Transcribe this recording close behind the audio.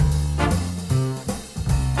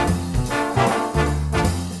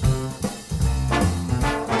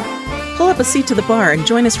a seat to the bar and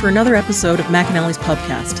join us for another episode of McAnally's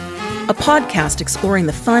Pubcast, a podcast exploring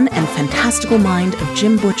the fun and fantastical mind of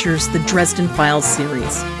Jim Butcher's The Dresden Files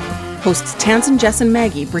series. Hosts Tansen, Jess, and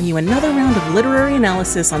Maggie bring you another round of literary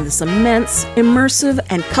analysis on this immense, immersive,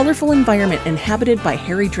 and colorful environment inhabited by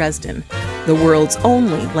Harry Dresden, the world's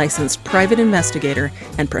only licensed private investigator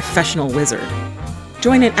and professional wizard.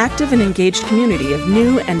 Join an active and engaged community of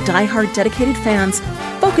new and die-hard dedicated fans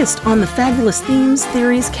focused on the fabulous themes,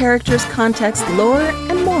 theories, characters, context, lore,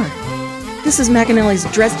 and more. This is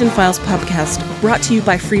McAnally's Dresden Files Pubcast, brought to you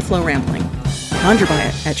by Free Flow Rambling. Conjure by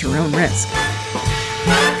it at your own risk.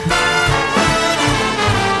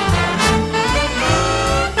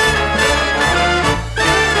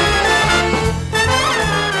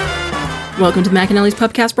 Welcome to McAnally's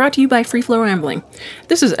Pubcast, brought to you by Free Flow Rambling.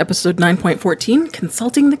 This is episode 9.14,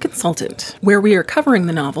 Consulting the Consultant, where we are covering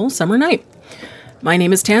the novel Summer Night. My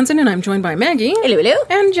name is Tansen, and I'm joined by Maggie. Hello, hello.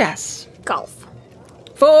 And Jess. Golf.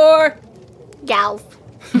 For Golf.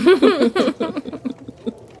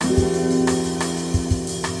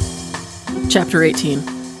 Chapter 18.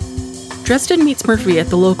 Dresden meets Murphy at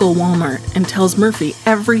the local Walmart and tells Murphy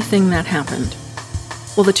everything that happened.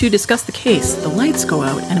 While the two discuss the case, the lights go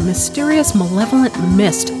out and a mysterious, malevolent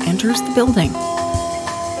mist enters the building.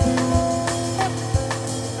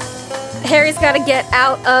 Harry's got to get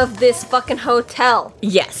out of this fucking hotel.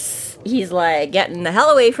 Yes. He's like, getting the hell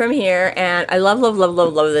away from here. And I love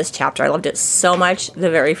this chapter. I loved it so much the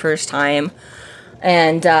very first time.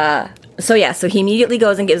 And so he immediately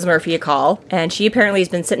goes and gives Murphy a call. And she apparently has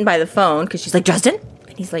been sitting by the phone because she's like, Dresden?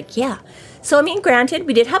 And he's like, yeah. So, I mean, granted,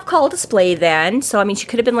 we did have call display then. So, I mean, she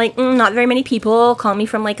could have been like, not very many people. Call me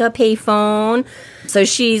from, like, a payphone. So,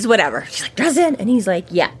 she's whatever. She's like, Dresden? And he's like,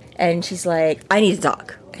 yeah. And she's like, I need to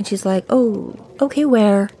talk. And she's like, oh, okay,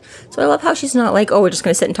 where? So, I love how she's not like, oh, we're just going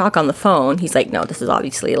to sit and talk on the phone. He's like, no, this is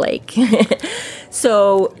obviously, like...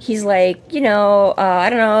 So, he's like, I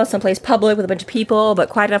don't know, someplace public with a bunch of people, but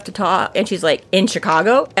quiet enough to talk. And she's like, in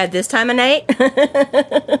Chicago at this time of night?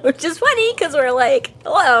 Which is funny, because we're like,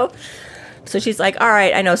 hello. So she's like, all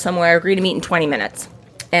right, I know somewhere. Agree to meet in 20 minutes.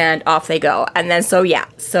 And off they go. And then,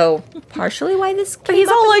 so partially why this came But he's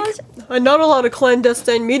up all was- like, not a lot of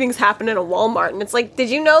clandestine meetings happen at a Walmart. And it's like, did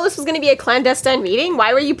you know this was going to be a clandestine meeting?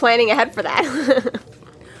 Why were you planning ahead for that?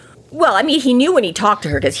 Well, I mean, he knew when he talked to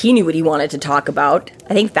her because he knew what he wanted to talk about.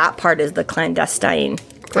 I think that part is the clandestine.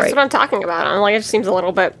 That's Right. what I'm talking about. I'm like, it just seems a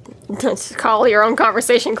little bit, to call your own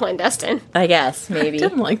conversation clandestine. I guess, maybe. I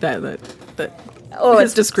didn't like that Oh,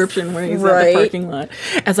 his it's description where he's at right. the parking lot.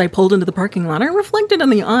 As I pulled into the parking lot, I reflected on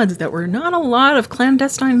the odds that were not a lot of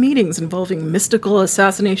clandestine meetings involving mystical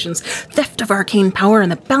assassinations, theft of arcane power,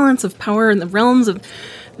 and the balance of power in the realms of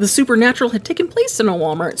the supernatural had taken place in a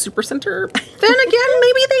Walmart supercenter. Then again,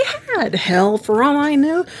 maybe they had. Hell, for all I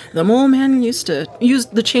knew, the mole man used to use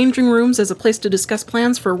the changing rooms as a place to discuss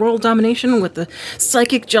plans for world domination with the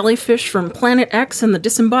psychic jellyfish from Planet X and the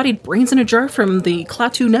disembodied brains in a jar from the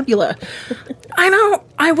Klaatu Nebula. I know,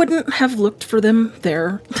 I wouldn't have looked for them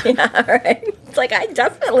there. Yeah, right. It's like, I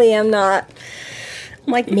definitely am not.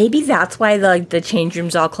 I'm like, maybe that's why the change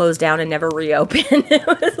rooms all closed down and never reopened. It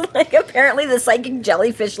was like, apparently the psychic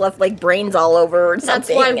jellyfish left, like, brains all over or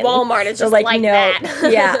something. That's why Walmart is just like that.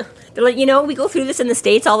 Yeah. They're like, we go through this in the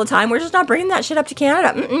States all the time. We're just not bringing that shit up to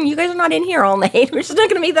Canada. You guys are not in here all night. We're just not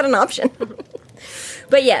going to make that an option.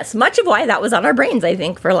 But yes, much of why that was on our brains, I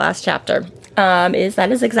think, for last chapter,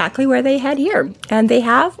 is exactly where they head here. And they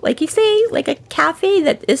have, like you say, like a cafe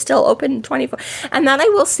that is still open 24. And that I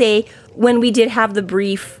will say, when we did have the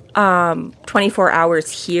brief 24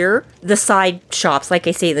 hours here, the side shops, like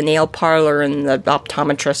I say, the nail parlor and the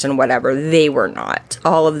optometrist and whatever, they were not.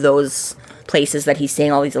 All of those places that he's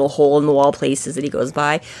saying, all these little hole-in-the-wall places that he goes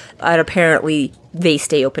by, and apparently they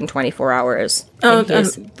stay open 24 hours. Oh,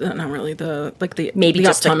 not really. Maybe the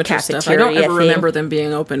just the optometrist stuff. I cafeteria don't ever thing. remember them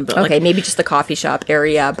being open. But Okay, maybe just the coffee shop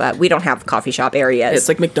area, but we don't have coffee shop areas. it's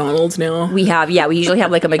like McDonald's now. We usually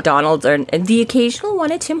have like a McDonald's and the occasional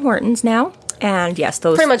one at Tim Hortons now. And yes,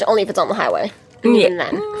 those... Pretty much only if it's on the highway. And even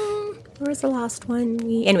then. Where was the last one?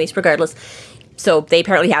 Anyways, regardless. So they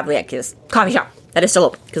apparently have like this coffee shop that is still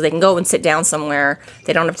open because they can go and sit down somewhere.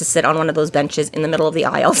 They don't have to sit on one of those benches in the middle of the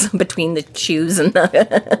aisles between the shoes and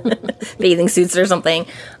the bathing suits or something.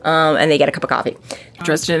 And they get a cup of coffee.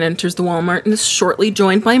 Dresden enters the Walmart and is shortly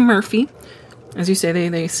joined by Murphy, As you say,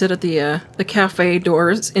 they sit at the cafe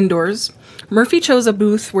doors, indoors. Murphy chose a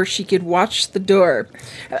booth where she could watch the door.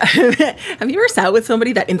 Have you ever sat with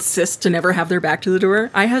somebody that insists to never have their back to the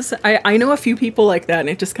door? I know a few people like that, and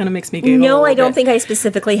it just kind of makes me giggle. No, I don't think I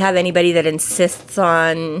specifically have anybody that insists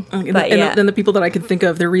on. Then the people that I can think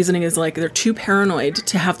of, their reasoning is like they're too paranoid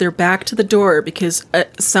to have their back to the door because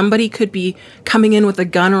somebody could be coming in with a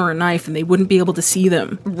gun or a knife, and they wouldn't be able to see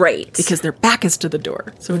them. Right. Because their back is to the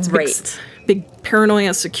door. So it's big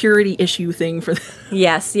paranoia security issue thing for them.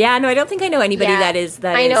 Yes. Yeah, no, I don't think I know anybody that is.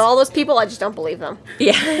 I know all those people, I just don't believe them.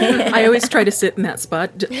 Yeah. I always try to sit in that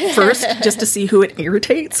spot first just to see who it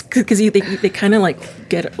irritates because they kind of like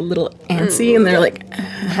get a little antsy and they're like,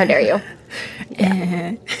 how dare you?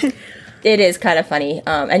 Yeah. It is kind of funny.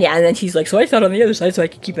 And then she's like, so I sat on the other side so I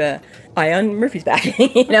could keep an eye on Murphy's back.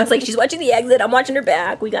 It's like, she's watching the exit, I'm watching her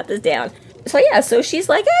back, we got this down. So she's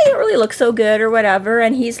like, you don't really look so good or whatever.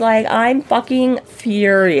 And he's like, I'm fucking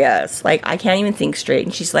furious. Like, I can't even think straight.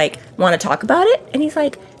 And she's like, want to talk about it? And he's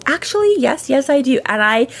like, actually, yes, I do. And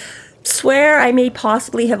I swear I may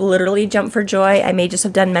possibly have literally jumped for joy. I may just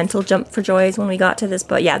have done mental jump for joys when we got to this.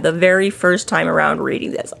 But yeah, the very first time around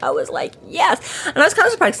reading this, I was like, yes. And I was kind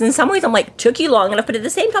of surprised. In some ways, I'm like, took you long enough. But at the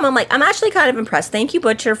same time, I'm like, I'm actually kind of impressed. Thank you,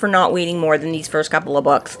 Butcher, for not waiting more than these first couple of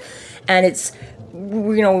books. And it's,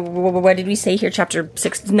 what did we say here? Chapter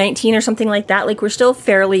 19 or something like that. Like, we're still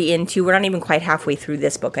fairly we're not even quite halfway through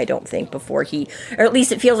this book, I don't think, before or at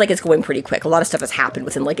least it feels like it's going pretty quick. A lot of stuff has happened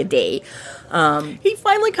within like a day. He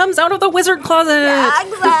finally comes out of the wizard closet. Yeah,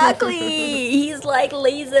 exactly. He's like,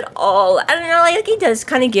 lays it all. I don't know, like, he does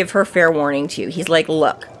kind of give her fair warning too. He's like,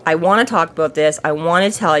 look, I want to talk about this. I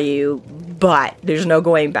want to tell you, but there's no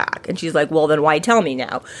going back. And she's like, well, then why tell me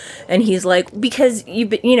now? And he's like, because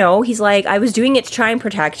he's like, I was doing it to try and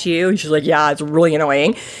protect you. And she's like, yeah, it's really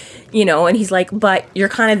annoying. And he's like, but you're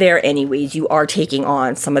kind of there anyways. You are taking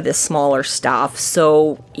on some of this smaller stuff.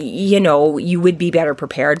 So, you would be better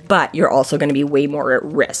prepared, but you're also going to be way more at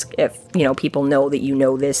risk if, people know that you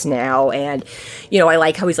know this now. And, I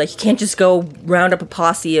like how he's like, you can't just go round up a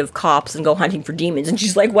posse of cops and go hunting for demons. And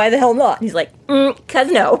she's like, why the hell not? And he's like, 'cause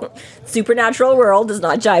no. Supernatural world does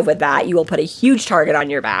not jive with that. You will put a huge target on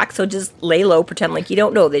your back. So just lay low, pretend like you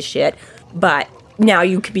don't know this shit. But now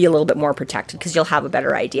you could be a little bit more protected because you'll have a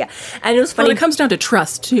better idea. And it was funny. Well, it comes down to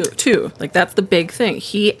trust too. Like, that's the big thing.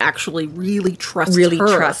 He actually really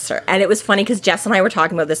trusts her. And it was funny because Jess and I were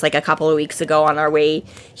talking about this like a couple of weeks ago on our way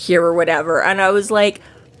here or whatever. And I was like,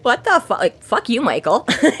 what the fuck? Like, fuck you, Michael.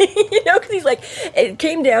 Because he's like, it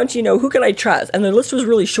came down to, who can I trust? And the list was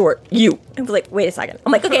really short. You. I was like, wait a second.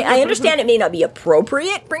 I'm like, okay, I understand it may not be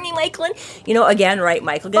appropriate bringing Michael in. Again, right,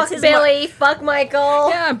 Michael gets fuck Billy, fuck Michael.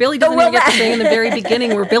 Yeah, Billy doesn't even get to say in the very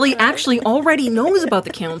beginning where Billy actually already knows about the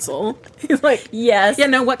council. He's like, yes. Yeah,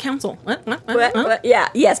 no, what council? What? Yeah,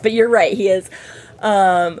 yes, but you're right, he is.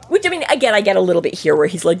 Which, I mean, again, I get a little bit here where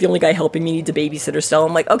he's like, the only guy helping me needs a babysitter still.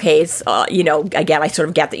 I'm like, okay, it's, again, I sort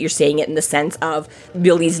of get that you're saying it in the sense of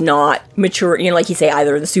Billy's not mature, like you say,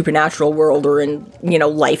 either in the supernatural world or in,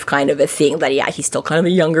 life kind of a thing, that, yeah, he's still kind of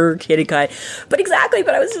a younger kid guy. But exactly,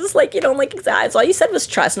 but I was just like, exactly, so all you said was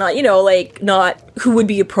trust, not, not who would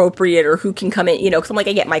be appropriate or who can come in, because I'm like,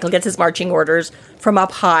 I get Michael gets his marching orders from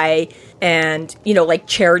up high, and, like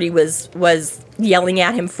Charity was yelling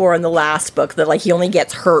at him for in the last book that, like, he only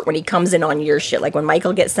gets hurt when he comes in on your shit. Like, when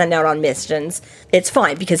Michael gets sent out on missions, it's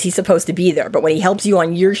fine because he's supposed to be there. But when he helps you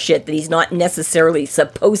on your shit that he's not necessarily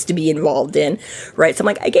supposed to be involved in, right? So I'm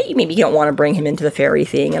like, I get you, maybe you don't want to bring him into the fairy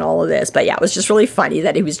thing and all of this. But yeah, it was just really funny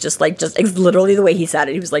that he was just literally the way he said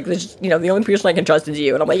it. He was like, the only person I can trust is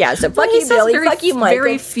you. And I'm like, yeah, so fuck you, Billy, fuck you, Michael.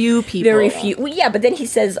 Very few people. Very few. Well, yeah, but then he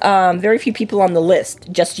says, very few people on the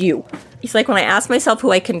list, just you. He's like, when I asked myself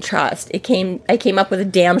who I can trust, I came up with a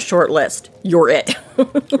damn short list. You're it.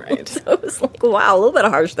 Right. So it was like, wow, a little bit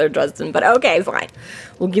harsh there, Justin, but okay, fine.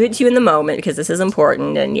 We'll give it to you in the moment because this is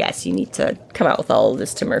important, and yes, you need to come out with all of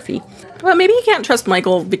this to Murphy. Well, maybe you can't trust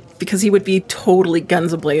Michael because he would be totally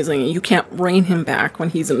guns a-blazing. You can't rein him back when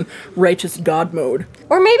he's in righteous God mode.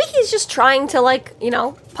 Or maybe he's just trying to,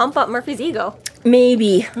 pump up Murphy's ego.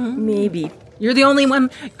 Maybe. You're the only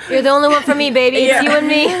one. You're the only one for me, baby. It's you and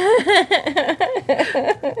me.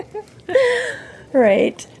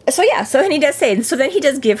 Right. So yeah, so then he does say, so then he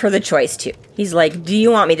does give her the choice too. He's like, do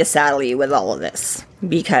you want me to saddle you with all of this?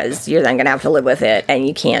 Because you're then going to have to live with it, and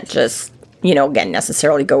you can't just, again,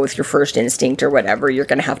 necessarily go with your first instinct or whatever. You're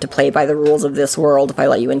going to have to play by the rules of this world if I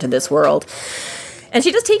let you into this world. And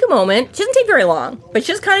she does take a moment. She doesn't take very long, but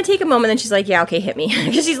she just kind of take a moment, and she's like, yeah, okay, hit me.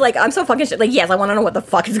 Because she's like, I'm so fucking shit. Like, yes, I want to know what the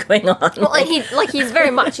fuck is going on. Well, and he's very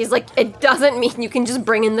much, he's like, it doesn't mean you can just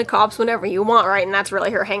bring in the cops whenever you want, right? And that's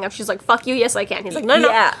really her hang up. She's like, fuck you, yes I can. He's like, no,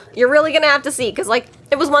 Yeah. you're really gonna have to see. Because, like,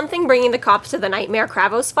 it was one thing bringing the cops to the Nightmare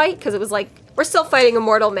Kravos fight, because it was like, we're still fighting a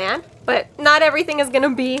mortal man, but not everything is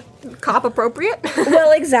gonna be cop appropriate.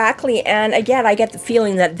 Well, exactly. And again, I get the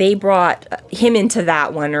feeling that they brought him into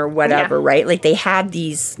that one or whatever, Yeah. right? Like, they had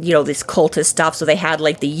these, you know, this cultist stuff. So they had,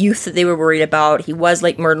 like, the youth that they were worried about. He was,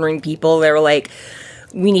 like, murdering people. They were like,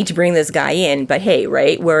 we need to bring this guy in. But hey,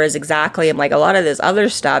 right? Whereas exactly, I'm like, a lot of this other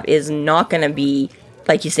stuff is not going to be,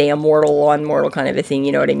 like you say, a mortal on mortal kind of a thing,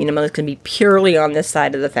 you know what I mean? I mean, it's going to be purely on this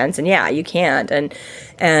side of the fence, and yeah, you can't.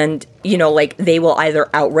 And you know, like, they will either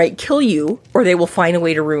outright kill you, or they will find a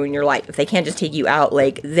way to ruin your life. If they can't just take you out,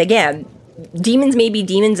 like, again, demons may be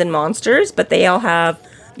demons and monsters, but they all have,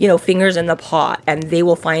 you know, fingers in the pot, and they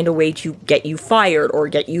will find a way to get you fired, or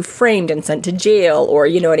get you framed and sent to jail, or,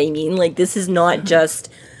 you know what I mean? Like, this is not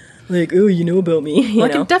just... like, oh, you know about me. You Well,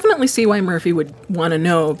 know? I can definitely see why Murphy would want to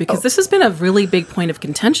know, because this has been a really big point of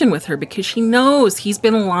contention with her, because she knows he's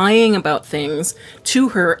been lying about things to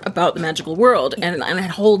her about the magical world, and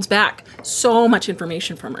it holds back so much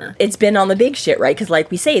information from her. It's been on the big shit, right? Because like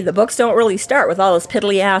we say, the books don't really start with all this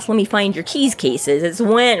piddly ass, let me find your keys cases. It's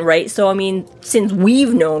when, right? So, I mean, since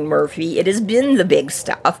we've known Murphy, it has been the big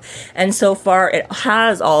stuff. And so far, it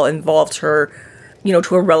has all involved her, you know,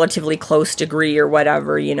 to a relatively close degree or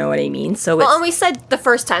whatever, you know what I mean? So it's... Well, and we said the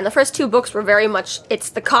first two books were very much,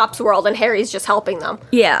 it's the cops' world and Harry's just helping them.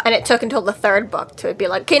 Yeah. And it took until the third book to be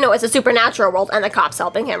like, okay, no, it's a supernatural world and the cops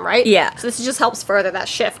helping him, right? Yeah. So this just helps further that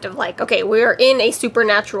shift of like, okay, we're in a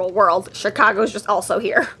supernatural world. Chicago's just also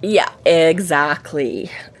here. Yeah,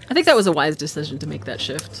 exactly. I think that was a wise decision to make that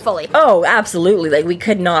shift. Fully. Oh, absolutely. Like, we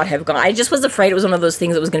could not have gone. I just was afraid it was one of those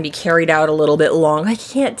things that was going to be carried out a little bit long. I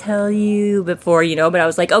can't tell you before, you know, but I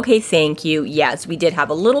was like, okay, thank you. Yes, we did have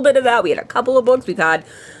a little bit of that. We had a couple of books. We've had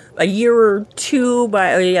a year or two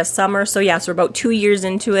by summer. So, yeah, so we're about 2 years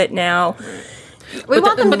into it now. We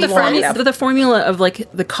want them to be friends. But the formula of,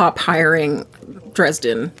 like, the cop hiring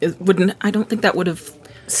Dresden I don't think that would have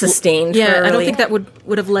Sustained. Yeah, for I don't really- think that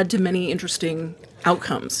would have led to many interesting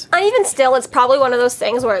outcomes. And even still, it's probably one of those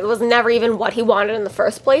things where it was never even what he wanted in the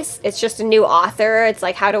first place. It's just a new author. It's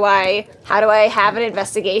like, how do I have an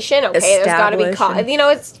investigation? Okay, there's got to be, you know.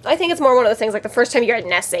 I think it's more one of those things. Like the first time you write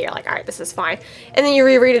an essay, you're like, all right, this is fine, and then you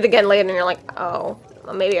reread it again later, and you're like, oh,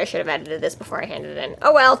 well, maybe I should have edited this before I handed it in.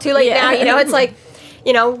 Oh well, too late now. You know, it's like,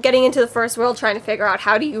 you know, getting into the first world, trying to figure out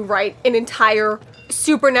how do you write an entire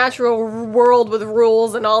supernatural world with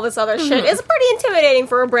rules and all this other shit is pretty intimidating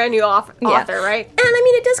for a brand new author, right? And I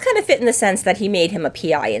mean, it does kind of fit in the sense that he made him a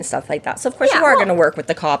PI and stuff like that. So, of course, you are going to work with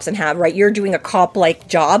the cops and have, right, you're doing a cop-like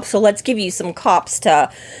job, so let's give you some cops to,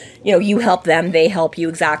 you know, you help them, they help you,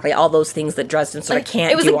 exactly, all those things that Dresden sort of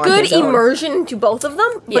can't do on his own. It was a good immersion into both of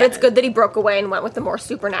them, but it's good that he broke away and went with the more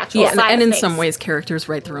supernatural side and of in things. some ways, characters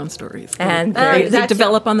write their own stories. And they that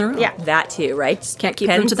develop on their own. Yeah. That too, right? Just Can't keep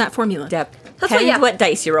them to that formula. Depends what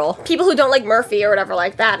dice you roll. People who don't like Murphy or whatever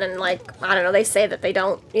like that, and like, I don't know, they say that they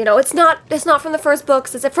don't, you know, it's not from the first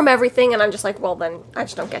books, it's from everything, and I'm just like, well then, I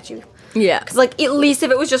just don't get you. Yeah. Because like, at least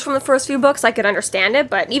if it was just from the first few books, I could understand it,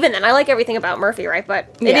 but even then, I like everything about Murphy, right?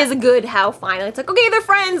 But it is a good how finally, it's like, okay, they're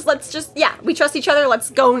friends, let's just, we trust each other,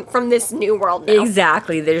 let's go from this new world now.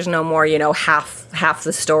 Exactly, there's no more, you know, half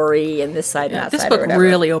the story and this side and that This side. book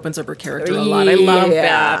really opens up her character a lot. I love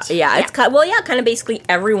that. Yeah, it's kind of basically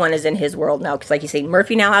everyone is in his world now, because like you say,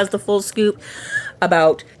 Murphy now has the full scoop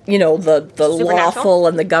about, you know, the lawful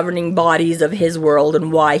and the governing bodies of his world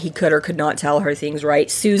and why he could or could not tell her things,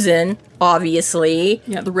 right? Susan, obviously.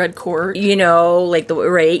 Yeah, the Red Court. You know, like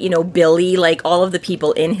Billy, like all of the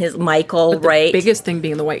people in his, Michael, But the right? biggest thing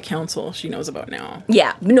being the White Council she knows about now.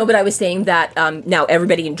 Yeah, no, but I was saying that now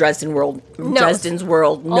everybody in Dresden's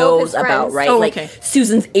world knows about, right? Oh, like, okay.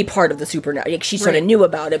 Susan's a part of the supernatural. Like, she sort of knew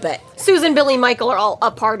about it, but Susan, Billy, Michael are all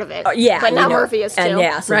a part of it. but now you know, Murphy is too.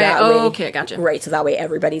 And so Right. that Oh, way, okay, gotcha. Right, so that way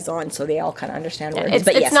everybody's on, so they all kind of understand where it is. It's,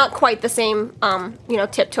 But it's yes, not quite the same, you know,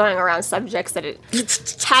 tiptoeing around subjects that it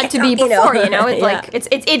had to be You before. know. You know, it's Yeah. like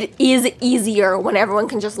it is easier when everyone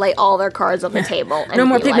can just lay all their cards on the table. And No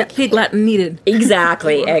more be like, pig Latin needed.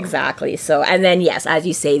 Exactly. So, and then yes, as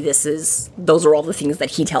you say, those are all the things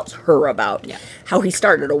that he tells her about. Yeah. How he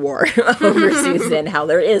started a war over Susan, how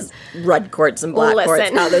there is red courts and black courts,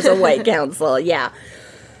 how there's a white council. Yeah.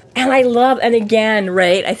 And I love, and again,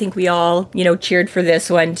 right, I think we all, you know, cheered for this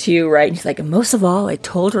one too, right? And he's like, and most of all, I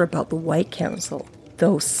told her about the White Council.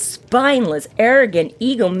 those spineless, arrogant,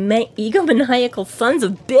 egomaniacal sons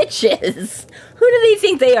of bitches. Who do they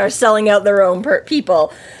think they are, selling out their own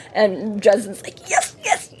people? And Dresden's like, yes,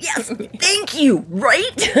 thank you,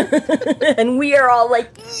 right? And we are all like,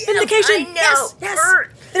 yes, vindication, yes,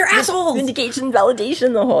 they're assholes. Vindication,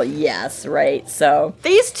 validation, the whole yes, right? So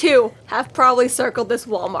these two have probably circled this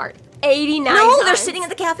Walmart 89 times. No, they're sitting at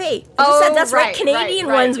the cafe. I just said that's right. Canadian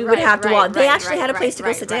ones we would have to walk. They actually had a place to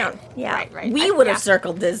go sit down. Yeah, we would have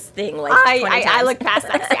circled this thing like 20 times. I looked past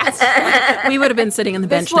that. We would have been sitting on the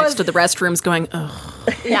bench next to the restrooms going, ugh.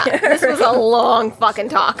 Yeah, this was a long fucking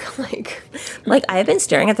talk. Like I've been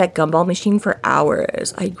staring at that gumball machine for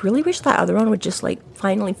hours. I really wish that other one would just like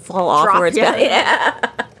finally fall off where it's been. Yeah.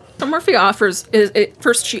 So Murphy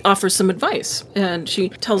first she offers some advice, and she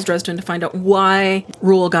tells Dresden to find out why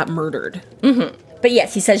Rule got murdered. Mm-hmm. But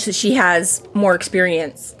yes, he says that she has more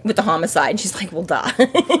experience with the homicide. And she's like, well, duh.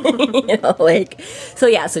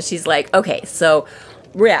 So she's like, okay, so,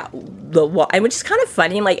 yeah, and which is kind of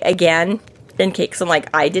funny, like, again, in case I'm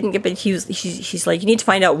like, I didn't get, but she's like, you need to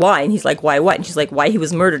find out why. And he's like, why what? And she's like, why he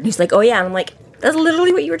was murdered. And he's like, oh, yeah. And I'm like, that's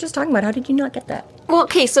literally what you were just talking about. How did you not get that? Well,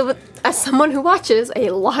 okay, so as someone who watches a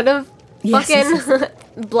lot of fucking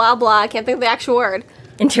blah blah, I can't think of the actual word.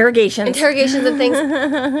 Interrogations and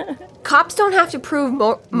things. Cops don't have to prove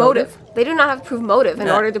motive. They do not have to prove motive in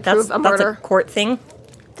order to prove a murder. That's a court thing.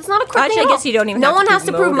 That's not a court thing. Actually, I guess you don't even. No one has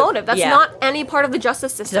to prove motive. That's not any part of the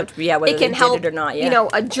justice system. Whether it can help it or not. Yeah. You know,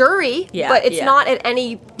 a jury, but it's not at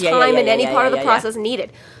any time in any part of the process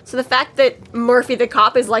needed. So the fact that Murphy, the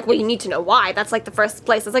cop, is like, well, you need to know why. That's like the first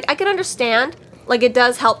place. It's like I could understand. Like, it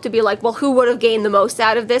does help to be like, well, who would have gained the most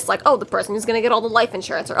out of this? Like, oh, the person who's going to get all the life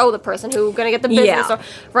insurance, or oh, the person who's going to get the business, or,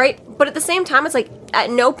 right? But at the same time, it's like, at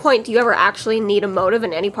no point do you ever actually need a motive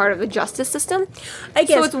in any part of the justice system. I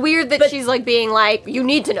guess. So it's weird that she's, like, being like, you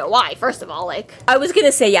need to know why, first of all, like. I was going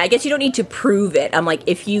to say, I guess you don't need to prove it. I'm like,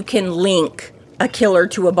 if you can link a killer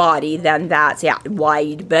to a body, then that's,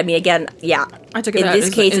 why. But I mean, again, I took it in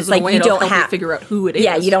this case, it's like you don't have to figure out who it is.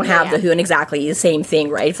 Yeah, you don't have the who, and exactly the same thing,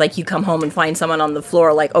 right? It's like you come home and find someone on the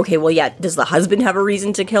floor, like, okay, well, does the husband have a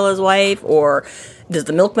reason to kill his wife, or does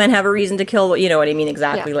the milkman have a reason to kill? You know what I mean?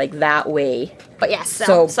 Exactly, like that way. But yes,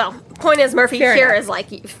 so point is, Murphy here is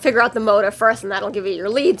like, you figure out the motive first, and that'll give you your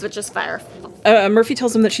leads, which is fair. Murphy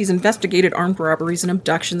tells him that she's investigated armed robberies and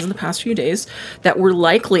abductions in the past few days that were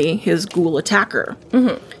likely his ghoul attacker.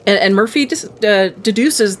 Mm-hmm. And Murphy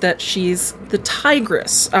deduces that she's the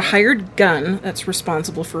Tigress, a hired gun that's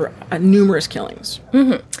responsible for numerous killings.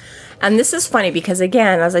 Mm-hmm. And this is funny because,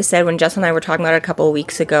 again, as I said, when Jess and I were talking about it a couple of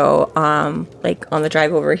weeks ago, like on the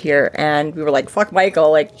drive over here, and we were like, fuck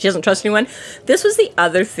Michael, like, she doesn't trust anyone. This was the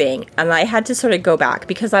other thing, and I had to sort of go back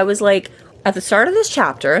because I was like, at the start of this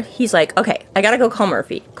chapter, he's like, okay, I gotta go call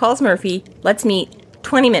Murphy. Calls Murphy, let's meet,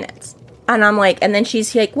 20 minutes. And I'm like, and then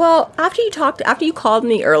she's like, well, after you called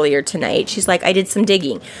me earlier tonight, she's like, I did some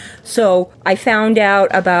digging. So I found out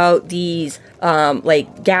about these,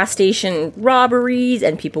 like, gas station robberies,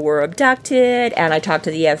 and people were abducted, and I talked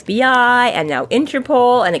to the FBI, and now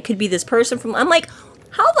Interpol, and it could be this person from, I'm like,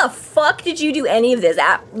 how the fuck did you do any of this?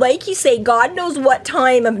 Like you say, God knows what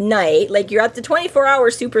time of night. Like, you're at the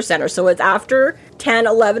 24-hour supercenter, so it's after 10,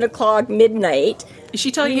 11 o'clock, midnight. Is she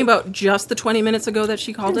talking about just the 20 minutes ago that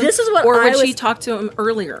she called him? This is what Or would she talk to him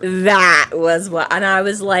earlier? That was what, and I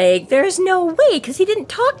was like, there's no way, because he didn't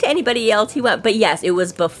talk to anybody else. He went, but yes, it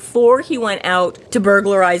was before he went out to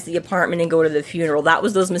burglarize the apartment and go to the funeral. That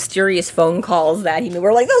was those mysterious phone calls that he made.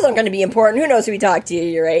 We're like, those aren't going to be important. Who knows who he talked to?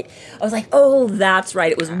 You're right. I was like, oh, that's right.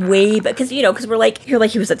 It was way back, because, because we're like,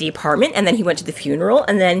 he was at the apartment, and then he went to the funeral,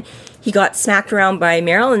 and then he got smacked around by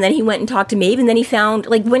Meryl, and then he went and talked to Maeve, and then he found,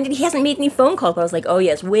 like, he hasn't made any phone calls. But I was like, oh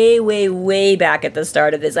yes, way, way, way back at the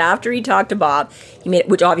start of this. After he talked to Bob, he made,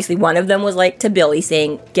 which obviously one of them was like to Billy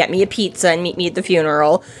saying, get me a pizza and meet me at the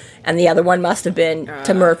funeral. And the other one must have been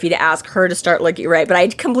to Murphy to ask her to start looking right. But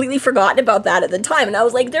I'd completely forgotten about that at the time. And I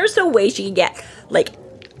was like, there's no way she could get, like,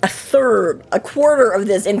 a quarter of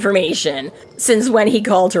this information since when he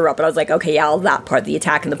called her up. And I was like, okay, all that part, the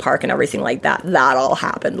attack in the park and everything like that, that all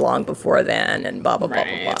happened long before then, and blah, blah, blah,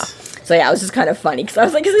 blah, blah. So yeah, it was just kind of funny, because I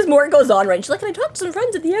was like, because more goes on, right? She's like, I talked to some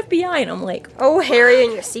friends at the FBI, and I'm like, oh, Harry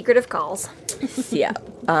and your secretive calls. Yeah.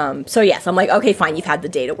 So yes, I'm like, okay, fine, you've had the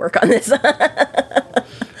day to work on this.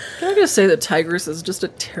 Can I just say that Tigress is just a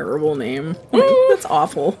terrible name? That's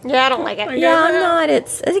awful. Yeah, I don't like it. Yeah, I'm not. I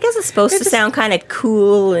guess it's supposed to sound kind of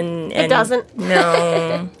cool, and it doesn't.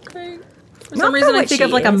 No. For some reason, I think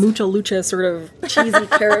of like a Mucha Lucha sort of cheesy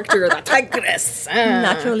character, the Tigress.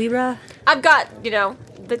 Nacho Libre. I've got,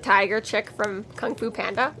 the tiger chick from Kung Fu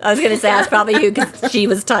Panda. I was going to say, that's probably you, because she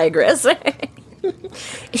was Tigress.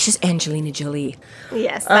 It's just Angelina Jolie.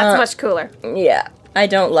 Yes, that's much cooler. Yeah, I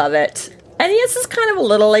don't love it. And this is kind of a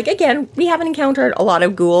little, like, again, we haven't encountered a lot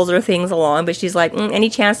of ghouls or things along, but she's like, any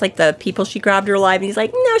chance, like, the people she grabbed are alive? And he's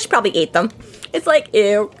like, no, she probably ate them. It's like,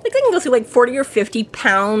 ew. Like, they can go through, like, 40 or 50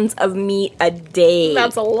 pounds of meat a day.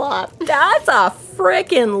 That's a lot. That's a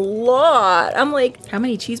frickin' lot. I'm like... How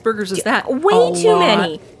many cheeseburgers is that? Way too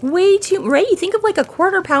many. Way too... Right? You think of, like, a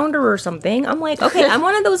quarter pounder or something. I'm like, okay, I'm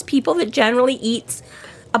one of those people that generally eats...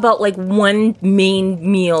 about like one main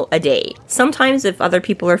meal a day. Sometimes if other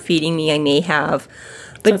people are feeding me, I may have.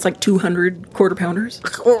 But so it's like 200 quarter pounders?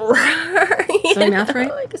 Is my math right?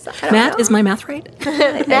 Matt, is my math right?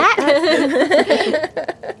 Matt?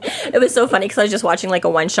 It was so funny because I was just watching like a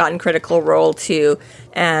one-shot in Critical Role too,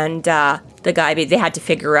 and the guy, they had to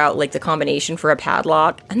figure out like the combination for a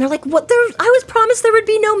padlock, and they're like, "What? I was promised there would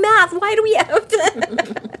be no math. Why do we have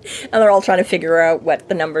to?" And they're all trying to figure out what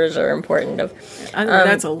the numbers are important of.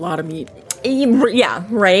 That's a lot of meat. Yeah,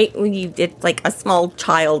 right. It's like a small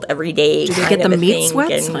child every day. Do they get the meat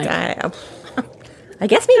sweats? I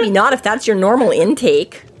guess maybe not if that's your normal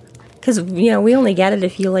intake, because we only get it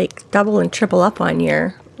if you like double and triple up on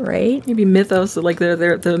your. Right? Maybe mythos, like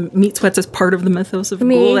the meat sweats is part of the mythos of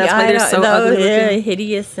ghoul. That's why they're so ugly looking.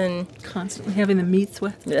 Hideous and constantly having the meat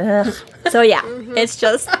sweats. So yeah, it's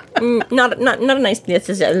just not a nice.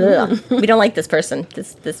 We don't like this person,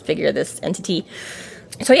 this figure, this entity.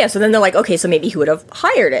 So yeah, so then they're like, okay, so maybe who would have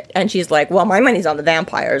hired it? And she's like, well, my money's on the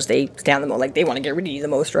vampires. They stand them like they want to get rid of you the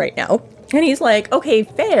most right now. And he's like, okay,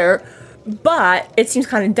 fair, but it seems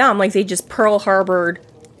kind of dumb. Like they just Pearl Harbored.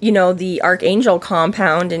 The Archangel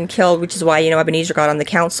compound and killed, which is why, Ebenezer got on the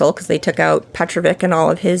council, because they took out Petrovic and all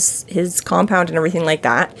of his compound and everything like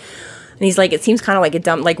that. And he's like, it seems kind of like a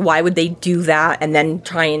dumb, like, why would they do that and then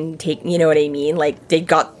try and take, you know what I mean? Like, they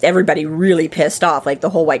got everybody really pissed off. Like, the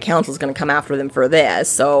whole White Council's going to come after them for this.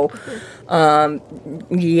 So,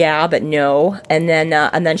 yeah, but no. And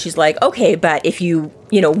then she's like, okay, but if you,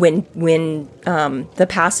 win the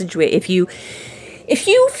passageway, if you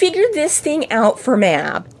figure this thing out for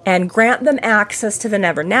Mab and grant them access to the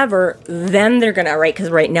Never Never, then they're going to, right? Because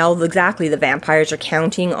right now, exactly, the vampires are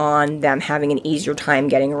counting on them having an easier time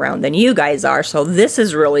getting around than you guys are. So this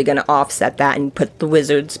is really going to offset that and put the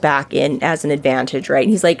wizards back in as an advantage, right? And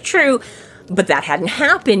he's like, true, but that hadn't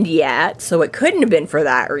happened yet. So it couldn't have been for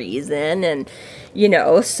that reason. And,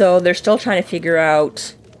 so they're still trying to figure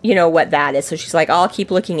out... what that is. So she's like, I'll keep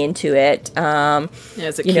looking into it.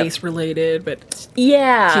 Is it case related? But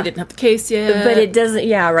yeah, she didn't have the case yet. But it doesn't.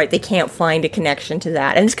 Yeah, right. They can't find a connection to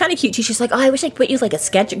that, and it's kind of cute too. She's like, I wish I could use like a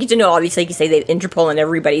sketch. Get to know, obviously, like you say, they Interpol and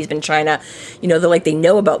everybody's been trying to, they're like they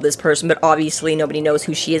know about this person, but obviously nobody knows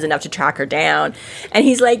who she is enough to track her down. And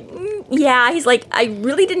he's like. Yeah, he's like, I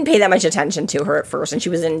really didn't pay that much attention to her at first, and she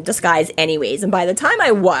was in disguise anyways, and by the time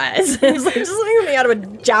I was, it was like just like me out of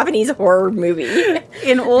a Japanese horror movie.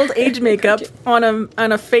 In old age makeup on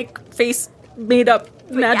a fake face made up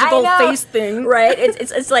magical face thing. Right?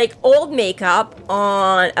 It's like old makeup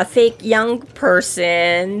on a fake young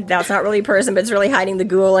person that's not really a person, but it's really hiding the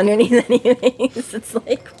ghoul underneath anyways. It's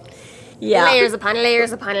like... Yeah. Layers upon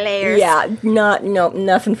layers upon layers. Yeah,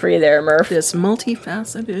 nothing for you there, Murph. This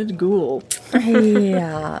multifaceted ghoul.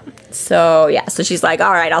 Yeah. So she's like,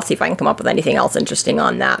 all right, I'll see if I can come up with anything else interesting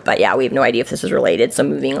on that. But yeah, we have no idea if this is related, so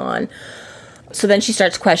moving on. So then she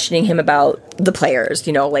starts questioning him about the players,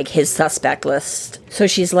 like his suspect list. So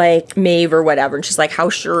she's like, Maeve or whatever, and she's like, how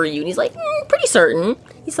sure are you? And he's like, pretty certain.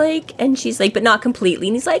 He's like, and she's like, but not completely.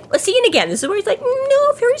 And he's like, well, see, and again, this is where he's like,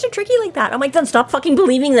 no, fairies are tricky like that. I'm like, then stop fucking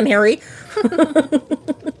believing them, Harry.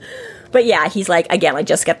 But yeah, he's like, again, I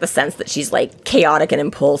just get the sense that she's like chaotic and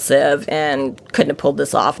impulsive and couldn't have pulled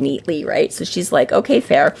this off neatly, right? So she's like, okay,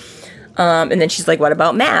 fair. And then she's like, what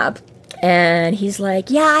about Mab? And he's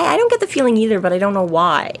like, yeah, I don't get the feeling either, but I don't know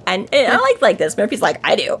why. And I like this. Murphy's like,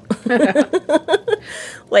 I do.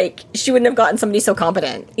 Like, she wouldn't have gotten somebody so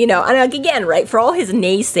competent, And like, again, right, for all his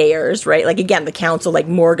naysayers, right, like, again, the council, like,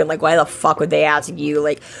 Morgan, like, why the fuck would they ask you?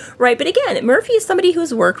 Like, right, but again, Murphy is somebody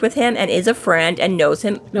who's worked with him and is a friend and knows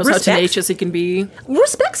him. Knows how tenacious he can be.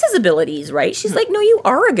 Respects his abilities, right? She's like, no, you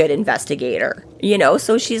are a good investigator,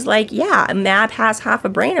 So she's like, yeah, Mab has half a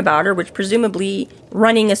brain about her, which presumably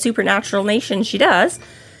running a supernatural nation she does.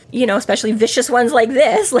 Especially vicious ones like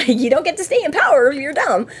this. Like, you don't get to stay in power if you're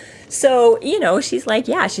dumb. So, she's like,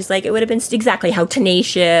 it would have been exactly how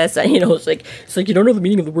tenacious. And, it's like, you don't know the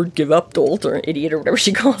meaning of the word give up, dolt, or idiot, or whatever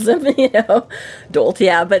she calls him, Dolt,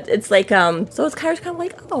 yeah. But it's like, so it's kind of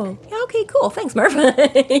like, oh, yeah, okay, cool, thanks, Murph.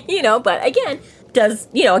 But again, does,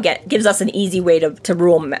 again, gives us an easy way to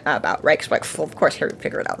rule him about, right? Because, of course, Harry would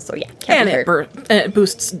figure it out. So, yeah. And it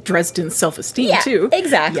boosts Dresden's self-esteem, too.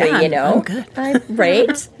 Exactly, Oh, good.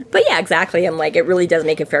 Right? But, yeah, exactly. I'm like, it really does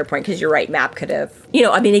make a fair point, because you're right, Map could have,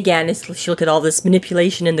 again, she look at all this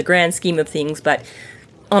manipulation in the grand scheme of things, but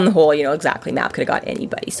on the whole, exactly, Map could have got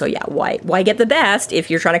anybody. So, yeah, why get the best if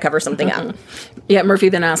you're trying to cover something up? Yeah, Murphy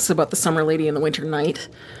then asks about the Summer Lady and the Winter Knight.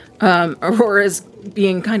 Aurora's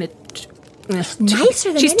being kind of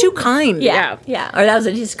nicer than she's too kind. Yeah. Or that was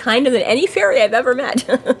just kinder than any fairy I've ever met.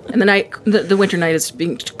 And the Winter Knight is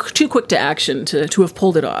being too quick to action to have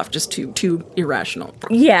pulled it off. Just too irrational.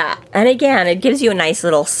 Yeah, and again, it gives you a nice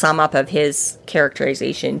little sum up of his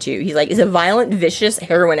characterization too. He's like, he's a violent, vicious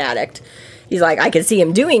heroin addict. He's like, I can see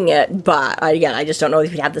him doing it, but again, I just don't know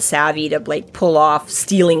if he'd have the savvy to like pull off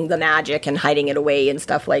stealing the magic and hiding it away and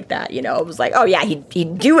stuff like that. It was like, oh yeah,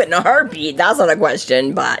 he'd do it in a heartbeat. That's not a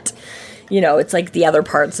question, but it's like the other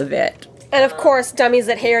parts of it. And of course, dummies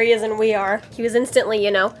that Harry is and we are. He was instantly,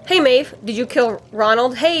 hey Maeve, did you kill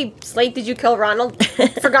Ronald? Hey Slate, did you kill Ronald?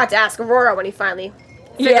 Forgot to ask Aurora when he finally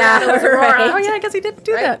figured out it was Aurora. Right. Oh yeah, I guess he did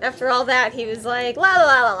do that. After all that, he was like, la la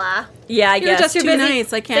la la la. Yeah, I guess. Just too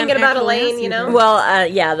nice. I can't thinking about Elaine, Well,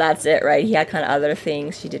 yeah, that's it, right? He had kind of other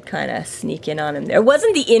things. She did kind of sneak in on him there. It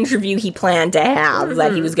wasn't the interview he planned to have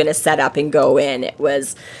that he was going to set up and go in. It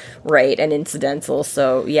was, right, an incidental.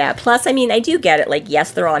 So, yeah. Plus, I do get it. Like,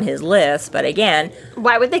 yes, they're on his list, but again...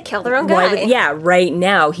 Why would they kill their own guy? Right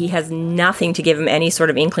now, he has nothing to give him any sort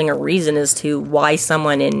of inkling or reason as to why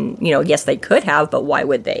someone yes, they could have, but why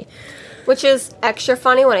would they? Which is extra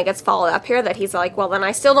funny when it gets followed up here that he's like, well, then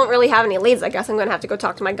I still don't really have any leads. I guess I'm going to have to go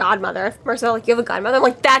talk to my godmother. Marcel, like, you have a godmother? I'm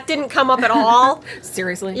like, that didn't come up at all.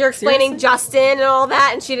 Seriously? You're explaining Justin and all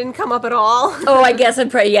that, and she didn't come up at all. Oh, I guess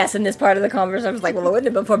yes, in this part of the conversation, I was like, well, I wouldn't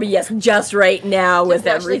have before, but yes, just right now with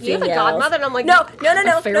everything else. You have a godmother? And I'm like, no.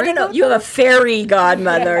 You have a fairy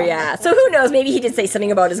godmother, yeah. So who knows? Maybe he did say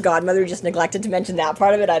something about his godmother, just neglected to mention that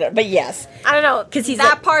part of it. But yes. I don't know. Because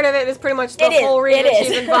that part of it is pretty much the whole reason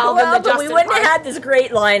she's involved in the Justin we wouldn't have had this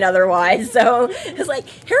great line otherwise. So it's like,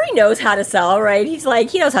 Harry knows how to sell, right? He's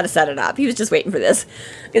like, he knows how to set it up. He was just waiting for this.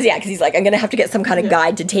 Because he's like, I'm going to have to get some kind of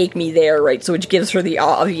guide to take me there, right? So which gives her the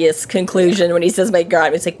obvious conclusion when he says, my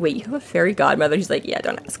God. It's like, wait, you have a fairy godmother? He's like, yeah,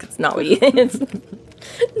 don't ask. It's not what he is.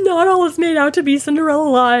 Not all is made out to be. Cinderella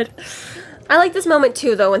lied. I like this moment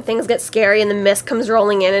too, though, when things get scary and the mist comes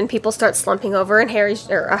rolling in and people start slumping over and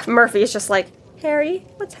Murphy is just like, Harry,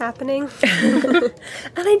 what's happening? And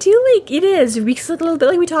I do like, it is, because a little bit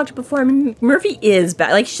like we talked before, Murphy is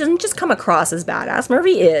bad. Like, she doesn't just come across as badass.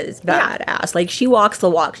 Murphy is badass. Yeah. Like, she walks the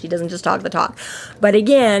walk. She doesn't just talk the talk. But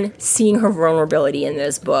again, seeing her vulnerability in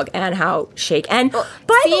this book and how and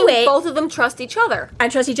by the way, both of them trust each other. I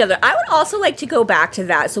would also like to go back to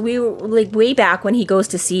that. So we were like way back when he goes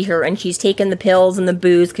to see her and she's taking the pills and the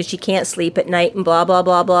booze because she can't sleep at night and blah, blah,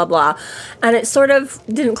 blah, blah, blah. And it sort of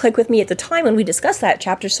didn't click with me at the time when we discussed that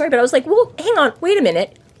chapter story, but I was like, well, hang on, wait a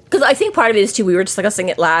minute. Because I think part of it is, too, we were discussing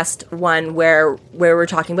it last one where we're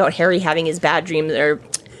talking about Harry having his bad dreams or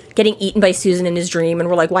getting eaten by Susan in his dream, and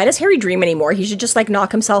we're like, why does Harry dream anymore? He should just, like,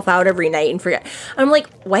 knock himself out every night and forget. And I'm like,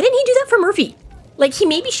 why didn't he do that for Murphy? Like,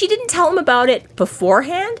 she didn't tell him about it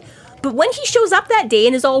beforehand, but when he shows up that day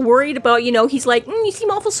and is all worried about, he's like, you seem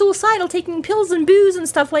awful suicidal, taking pills and booze and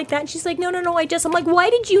stuff like that. And she's like, no, I'm like, why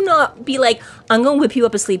did you not be like, I'm going to whip you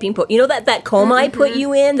up a sleeping pill? That coma I put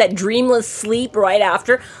you in, that dreamless sleep right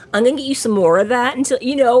after, I'm going to get you some more of that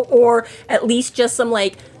until, or at least just some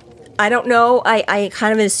like, I don't know, I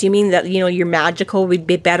kind of assuming that, your magical would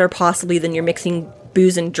be better possibly than you're mixing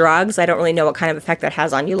booze and drugs. I don't really know what kind of effect that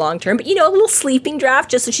has on you long term, but a little sleeping draft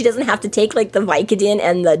just so she doesn't have to take like the Vicodin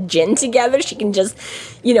and the gin together. She can just,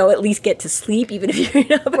 at least get to sleep even if you're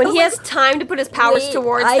not. When he has time to put his powers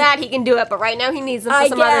towards that, he can do it, but right now he needs them for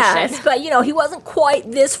some other shit. But he wasn't quite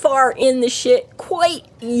this far in the shit quite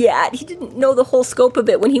yet. He didn't know the whole scope of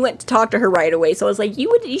it when he went to talk to her right away. So I was like,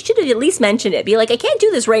 you should have at least mentioned it. Be like, I can't do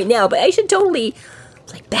this right now, but I should totally.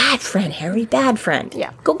 Like, bad friend, Harry, bad friend.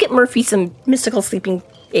 Yeah. Go get Murphy some mystical sleeping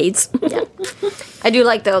aids. Yeah. I do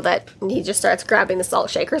like, though, that he just starts grabbing the salt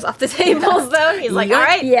shakers off the tables, though. He's like, all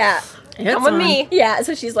right. Yeah. Come with me. Yeah,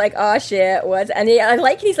 so she's like, oh, shit, what? And I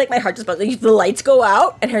like it. He's like, my heart just like, the lights go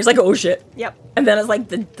out, and Harry's like, oh, shit. Yep. And then it's like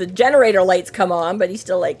the generator lights come on, but he's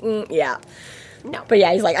still like, yeah. No. But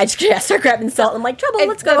yeah, he's like, I just start grabbing salt. I'm like, trouble,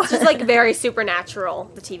 let's go. It's just like very Supernatural,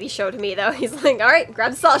 the TV show to me, though. He's like, all right,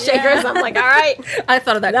 grab the salt shakers. I'm like, all right. I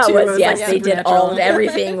thought of that too. Was, yes, like, they did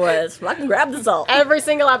everything was fucking grab the salt. Every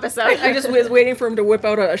single episode. I just was waiting for him to whip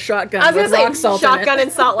out a shotgun. I was going to say, shotgun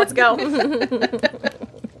and salt, let's go.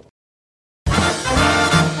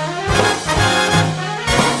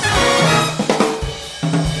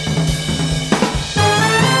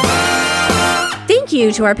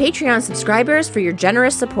 you to our Patreon subscribers for your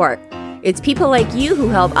generous support. It's people like you who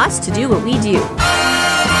help us to do what we do.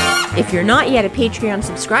 If you're not yet a Patreon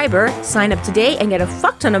subscriber, sign up today and get a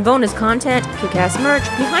fuck ton of bonus content, kick-ass merch,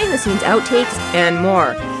 behind-the-scenes outtakes, and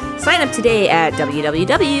more. Sign up today at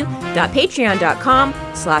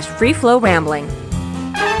www.patreon.com/freeflowrambling.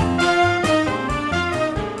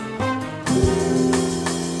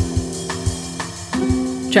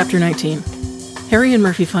 Chapter 19. Harry and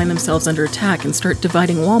Murphy find themselves under attack and start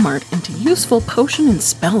dividing Walmart into useful potion and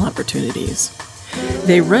spell opportunities.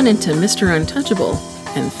 They run into Mr. Untouchable,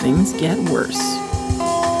 and things get worse.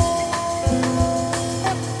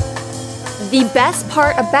 The best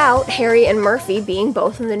part about Harry and Murphy being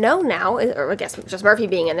both in the know now, or I guess just Murphy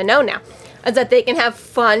being in the know now, is that they can have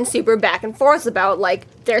fun, super back and forth about, like,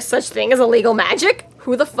 there's such thing as illegal magic?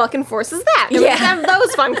 Who the fuck enforces that? And we can have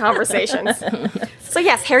those fun conversations. So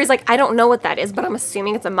yes, Harry's like, I don't know what that is, but I'm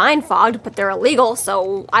assuming it's a mind fogged, but they're illegal,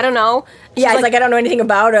 so I don't know. She's he's like, I don't know anything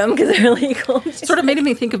about them because they're illegal. Sort of made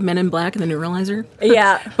me think of Men in Black and the Neuralizer.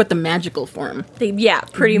 Yeah. But the magical form.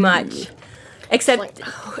 Pretty much. Except, like,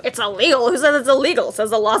 oh, it's illegal. Who says it's illegal? It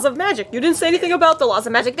says the laws of magic. You didn't say anything about the laws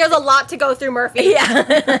of magic. There's a lot to go through, Murphy. Yeah.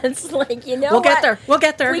 It's like, we'll get there. We'll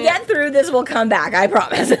get there. We get through this, we'll come back. I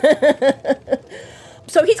promise.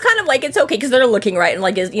 So he's kind of like, it's okay, because they're looking, right? And,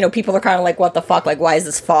 like, people are kind of like, what the fuck? Like, why is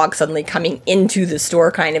this fog suddenly coming into the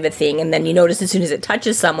store kind of a thing? And then you notice as soon as it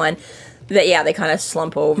touches someone, that, they kind of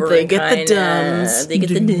slump over. They get the dumbs. They get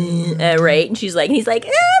the right? And he's like,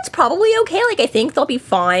 it's probably okay. Like, I think they'll be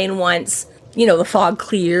fine once, the fog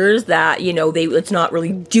clears, that, it's not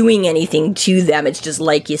really doing anything to them. It's just,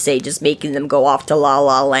 like you say, just making them go off to La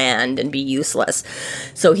La Land and be useless.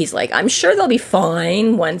 So he's like, I'm sure they'll be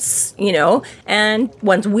fine once, and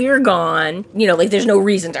once we're gone, there's no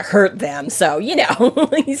reason to hurt them. So,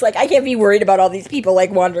 he's like, I can't be worried about all these people,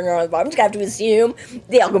 like, wandering around the bottom. I'm just gonna have to assume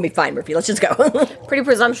they're all gonna be fine, Murphy. Let's just go. Pretty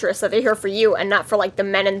presumptuous that they're here for you and not for, like, the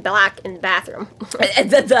men in black in the bathroom.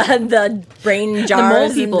 the brain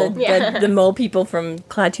jars. The mole people. The mole people from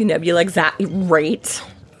Klaatu Nebula, exactly right.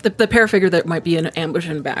 The parafigure that might be an ambush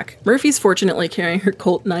in back. Murphy's fortunately carrying her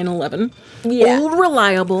Colt 911. Yeah. Old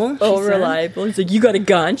reliable. Reliable. He's like, you got a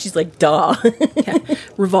gun? She's like, duh. Yeah.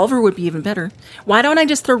 Revolver would be even better. Why don't I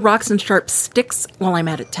just throw rocks and sharp sticks while I'm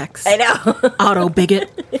at it, Tex? I know. Auto bigot.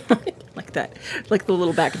 Like that. Like the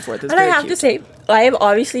little back and forth. And I have to say, I have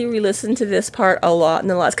obviously re-listened to this part a lot in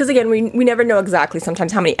the last, because again, we never know exactly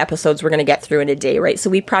sometimes how many episodes we're going to get through in a day, right? So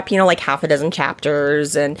we prep, like half a dozen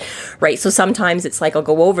chapters, and right, so sometimes it's like I'll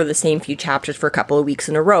go over the same few chapters for a couple of weeks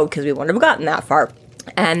in a row because we wouldn't have gotten that far.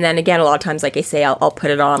 And then again, a lot of times, like I say, I'll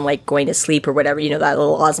put it on like going to sleep or whatever, that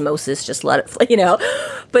little osmosis, just let it fly,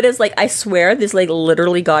 But it's like, I swear this like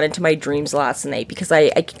literally got into my dreams last night because I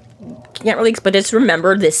can't really, but just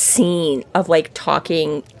remember this scene of like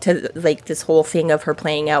talking to like this whole thing of her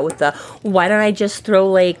playing out with the, why don't I just throw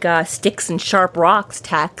like sticks and sharp rocks,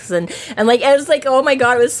 Tex, and like I was like, oh my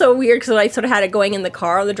god, it was so weird because I sort of had it going in the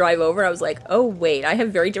car on the drive over. I was like, oh wait, I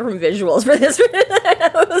have very different visuals for this.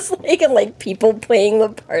 I was like, and like people playing the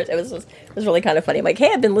parts. It was really kind of funny. I'm like,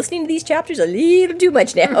 hey, I've been listening to these chapters a little too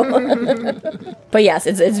much now. But yes,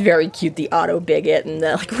 it's very cute, the auto bigot, and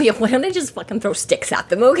the, like, why don't I just fucking throw sticks at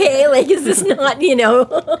them, okay? Like, is this not,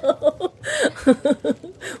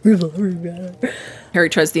 Harry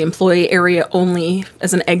tries the employee area only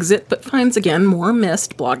as an exit, but finds again more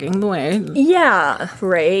mist blocking the way. Yeah,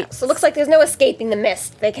 right. So it looks like there's no escaping the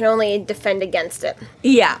mist. They can only defend against it.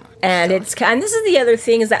 Yeah, and this is the other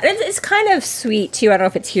thing, is that it's kind of sweet too. I don't know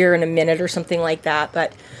if it's here in a minute or something like that,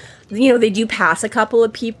 but they do pass a couple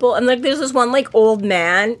of people, and like there's this one like old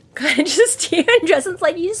man kind of just here and Justin's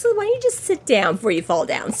like, why don't you just sit down before you fall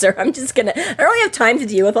down, sir? I don't really have time to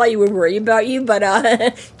deal with all you were worried about you, but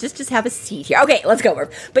just have a seat here. Okay, let's go,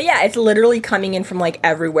 Murph. But yeah, it's literally coming in from like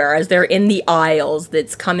everywhere as they're in the aisles.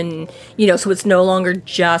 That's coming, so it's no longer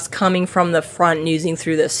just coming from the front and oozing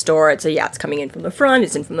through the store. It's coming in from the front,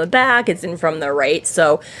 it's in from the back, it's in from the right.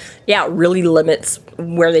 So yeah, it really limits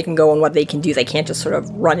where they can go and what they can do. They can't just sort of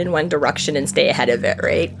run in one direction and stay ahead of it,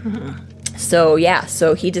 right? Mm-hmm.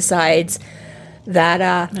 So he decides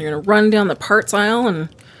that they're going to run down the parts aisle, and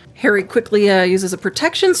Harry quickly uses a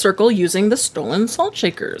protection circle using the stolen salt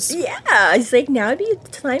shakers. Yeah, he's like, now would be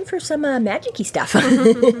time for some magic-y stuff.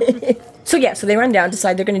 So they run down,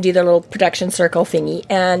 decide they're going to do their little protection circle thingy,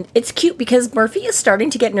 and it's cute because Murphy is starting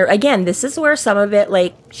to get nervous. Again, this is where some of it,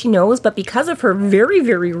 like, she knows, but because of her very,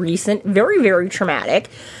 very recent, very, very traumatic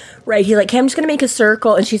Right, he's like, okay, I'm just gonna make a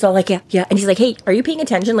circle, and she's all like, yeah, and he's like, hey, are you paying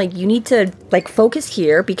attention? Like, you need to, like, focus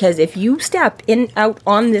here, because if you step out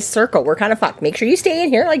on this circle, we're kind of fucked. Make sure you stay in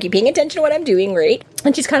here, like, you're paying attention to what I'm doing, right?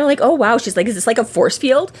 And she's kind of like, oh, wow, she's like, is this like a force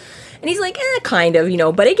field? And he's like, kind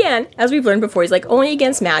of, but again, as we've learned before, he's like, only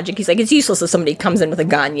against magic. He's like, it's useless if somebody comes in with a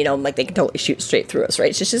gun, like, they can totally shoot straight through us,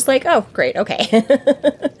 right? So she's just like, oh, great, okay.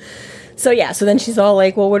 So then she's all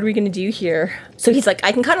like, well, what are we going to do here? So he's like,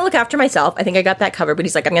 I can kind of look after myself. I think I got that covered. But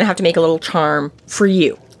he's like, I'm going to have to make a little charm for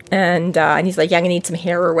you. And he's like, yeah, I'm going to need some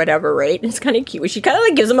hair or whatever, right? And it's kind of cute. She kind of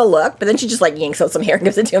like gives him a look, but then she just like yanks out some hair and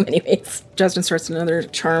gives it to him anyways. Dresden starts another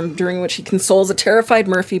charm, during which he consoles a terrified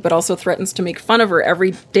Murphy, but also threatens to make fun of her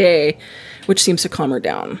every day, which seems to calm her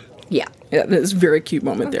down. Yeah. Yeah, this very cute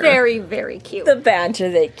moment there. Very, very cute. The banter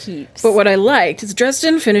that keeps. But what I liked is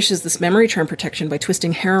Dresden finishes this memory charm protection by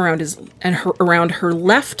twisting hair around around her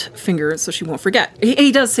left finger so she won't forget.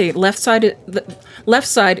 He does say the left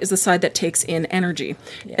side is the side that takes in energy.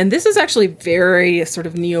 Yeah. And this is actually very sort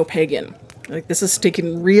of neo-pagan. Like, this is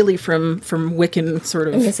taken really from Wiccan sort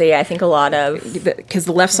of. I'm gonna say, yeah, I think a lot of, because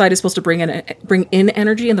the left side is supposed to bring in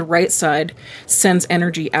energy, and the right side sends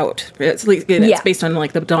energy out. It's based on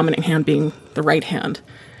like the dominant hand being the right hand.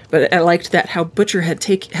 But I liked that how Butcher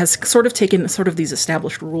has sort of taken sort of these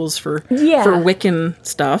established rules for Wiccan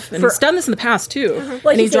stuff, and he's done this in the past too. Mm-hmm.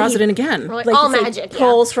 Like and he draws it in again. Like all magic,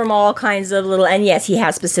 pulls from all kinds of little. And yes, he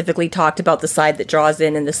has specifically talked about the side that draws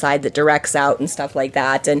in and the side that directs out and stuff like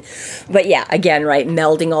that. But yeah, again, right,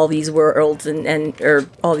 melding all these worlds or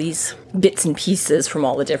all these bits and pieces from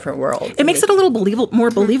all the different worlds. It makes it a little more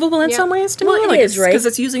believable in some ways to me. Well, it is, right? Because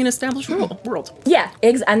it's using an established world. Yeah,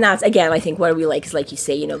 and that's, again, I think what we like is, like you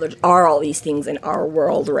say, there are all these things in our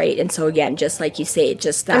world, right? And so, again, just like you say,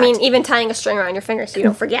 just that. I mean, even tying a string around your finger so you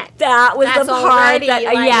don't forget. That's the part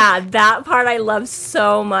that part I love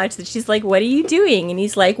so much, that she's like, what are you doing? And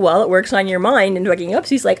he's like, well, it works on your mind and waking up. So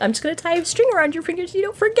he's like, I'm just going to tie a string around your finger so you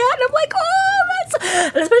don't forget. And I'm like, oh,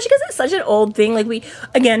 and especially because it's such an old thing. Like,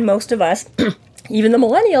 most of us, even the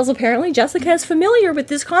millennials, apparently, Jessica is familiar with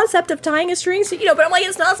this concept of tying a string. So, but I'm like,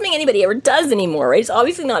 it's not something anybody ever does anymore, right? It's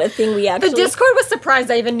obviously not a thing we actually. The Discord was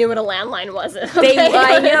surprised I even knew what a landline was.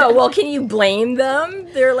 I know. Well, can you blame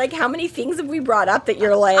them? They're like, how many things have we brought up that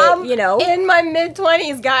you're like, In my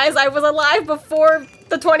mid-20s, guys, I was alive before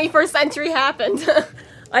the 21st century happened.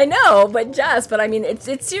 I know, but I mean, it's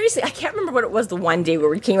seriously, I can't remember what it was the one day where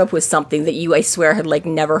we came up with something that you, I swear, had like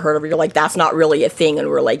never heard of. You're like, that's not really a thing. And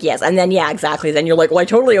we're like, yes. And then, yeah, exactly. Then you're like, well, I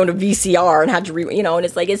totally owned a VCR and had to and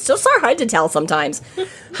it's like, it's so hard to tell sometimes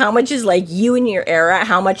how much is like you and your era,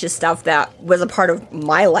 how much is stuff that was a part of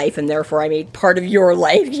my life and therefore I made part of your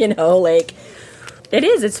life, like. It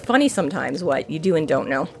is. It's funny sometimes what you do and don't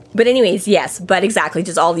know. But anyways, yes. But exactly,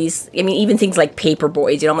 just all these, I mean, even things like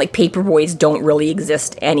paperboys, I'm like, paperboys don't really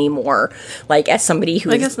exist anymore. Like, as somebody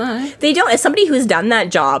who I guess not. They don't. As somebody who's done that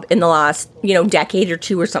job in the last, decade or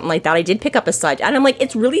two or something like that, I did pick up a side. And I'm like,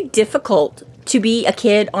 it's really difficult to be a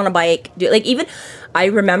kid on a bike. Like, even, I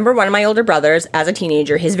remember one of my older brothers, as a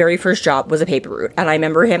teenager, his very first job was a paper route. And I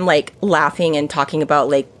remember him, like, laughing and talking about,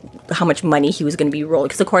 like, how much money he was going to be rolling.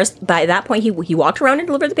 Because, of course, by that point, he walked around and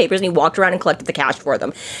delivered the papers, and he walked around and collected the cash for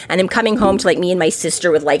them. And him coming home to, like, me and my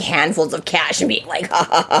sister with, like, handfuls of cash and being like, ha,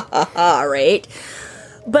 ha, ha, ha, ha, right?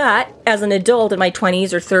 But as an adult in my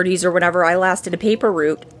 20s or 30s or whatever, I last did a paper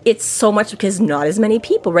route. It's so much because not as many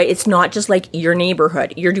people, right? It's not just like your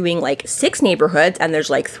neighborhood. You're doing like 6 neighborhoods, and there's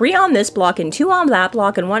like 3 on this block and 2 on that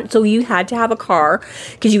block and 1. So you had to have a car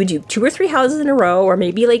because you would do 2 or 3 houses in a row, or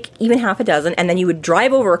maybe like even half a dozen. And then you would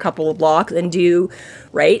drive over a couple of blocks and do,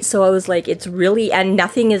 right? So I was like, it's really, and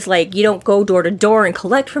nothing is like, you don't go door to door and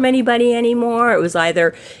collect from anybody anymore. It was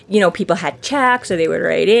either, people had checks, or they would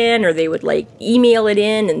write in, or they would like email it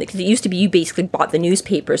in. And because it used to be, you basically bought the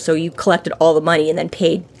newspaper, so you collected all the money and then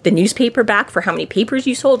paid the newspaper back for how many papers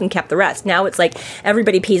you sold and kept the rest. Now it's like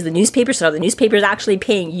everybody pays the newspaper, so the newspaper is actually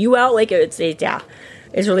paying you out. Like, it's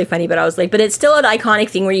really funny. But I was like, but it's still an iconic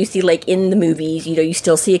thing where you see, like, in the movies, you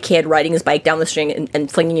still see a kid riding his bike down the street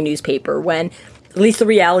and flinging a newspaper, when at least the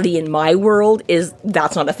reality in my world is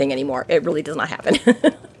that's not a thing anymore. It really does not happen.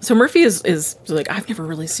 So Murphy is like, I've never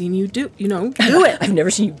really seen you do it. I've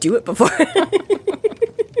never seen you do it before.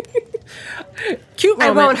 Cute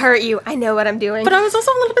moment. I won't hurt you. I know what I'm doing. But I was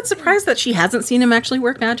also a little bit surprised that she hasn't seen him actually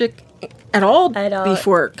work magic at all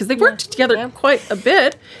before, because they worked together quite a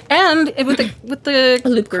bit, and with the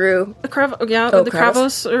Loop Guru, the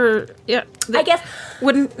Kravos, or I guess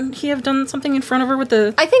wouldn't he have done something in front of her with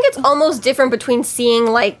the? I think it's almost different between seeing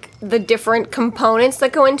like the different components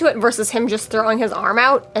that go into it versus him just throwing his arm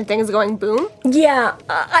out and things going boom. Yeah,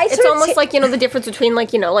 it's almost like the difference between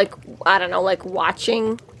like like I don't know, like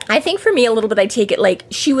watching I think for me, a little bit, I take it like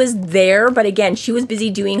she was there, but again, she was busy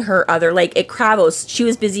doing her other, like at Kravos, she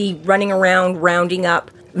was busy running around, rounding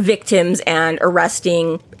up victims and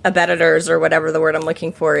arresting abettors or whatever the word I'm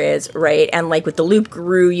looking for is, right? And like with the Loop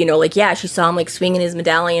Guru, you know, like, yeah, she saw him like swinging his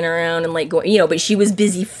medallion around and like going, you know, but she was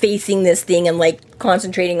busy facing this thing and like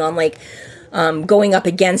concentrating on like going up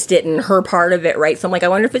against it and her part of it, right? So I'm like, I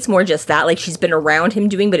wonder if it's more just that, like she's been around him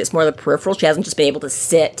doing, but it's more the peripheral. She hasn't just been able to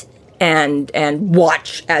sit and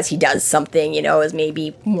watch as he does something, you know, is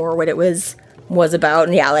maybe more what it was about.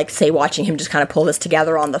 And yeah, like say watching him just kind of pull this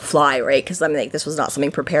together on the fly, right? Because I'm like, this was not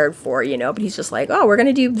something prepared for, you know, but he's just like, oh, we're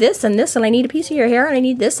gonna do this and this, and I need a piece of your hair and I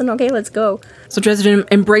need this, and okay, let's go. So Dresden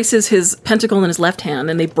embraces his pentacle in his left hand,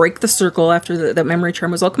 and they break the circle after the memory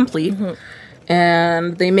charm was all complete.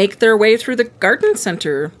 And they make their way through the garden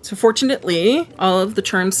center. So fortunately, all of the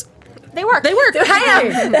charms, they work. I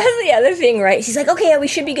know. That's the other thing, right? She's like, okay, we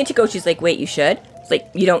should be good to go. She's like, wait, you should? Like,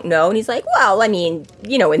 you don't know? And he's like, well, I mean,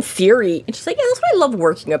 you know, in theory. And she's like, yeah, that's what I love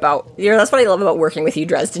working about. You know, that's what I love about working with you,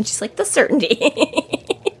 Dresden. She's like, the certainty.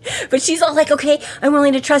 But she's all like, okay, I'm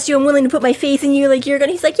willing to trust you. I'm willing to put my faith in you. Like, you're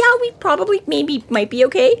gonna. He's like, yeah, we probably, maybe, might be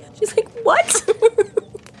okay. She's like, what?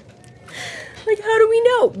 Like, how do we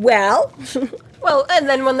know? Well, and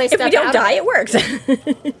then when they step out, if we don't die, it works.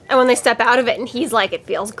 And when they step out of it, and he's like, it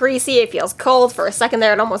feels greasy, it feels cold. For a second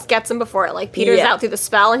there, it almost gets him before it like peters out through the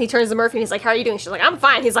spell. And he turns to Murphy, and he's like, "How are you doing?" She's like, "I'm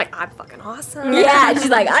fine." He's like, "I'm fucking awesome." Yeah, she's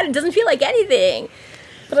like, it doesn't feel like anything.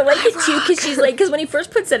 But I like it too, because she's like, because when he first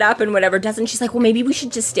puts it up and whatever, doesn't she's like, well, maybe we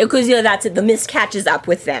should just, because, you know, that's it, the mist catches up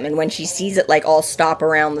with them, and when she sees it, like, all stop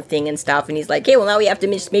around the thing and stuff, and he's like, hey, well, now we have to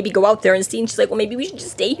maybe go out there and see, and she's like, well, maybe we should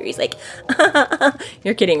just stay here. He's like,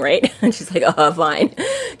 you're kidding, right? And she's like, oh, fine.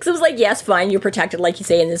 Because it was like, yes, fine, you're protected, like you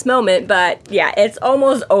say, in this moment, but, yeah, it's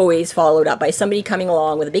almost always followed up by somebody coming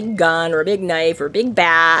along with a big gun, or a big knife, or a big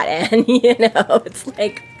bat, and, you know, it's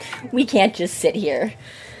like, we can't just sit here.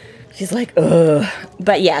 She's like, ugh.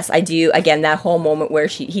 But yes, I do, again, that whole moment where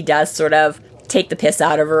he does sort of take the piss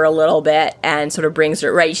out of her a little bit and sort of brings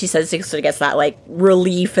her, right? She says she sort of gets that, like,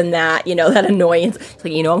 relief and that, you know, that annoyance. It's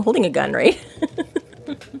like, you know, I'm holding a gun, right?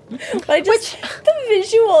 But I just, the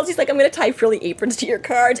visuals, he's like, I'm going to tie frilly aprons to your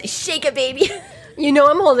cards. Shake it, baby. You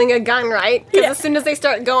know I'm holding a gun, right? Because as soon as they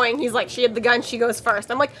start going, he's like, she had the gun, she goes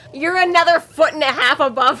first. I'm like, you're another 1.5 feet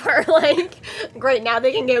above her. Like, great, now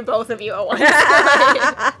they can get both of you at once.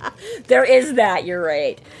 There is that, you're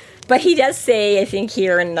right. But he does say, I think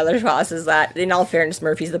here in another class, is that, in all fairness,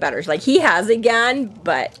 Murphy's the better. Like, he has a gun,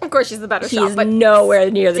 but... Of course she's the better shot, but... He's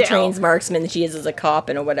nowhere near the trained marksman that she is as a cop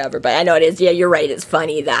and whatever. But I know it is, yeah, you're right, it's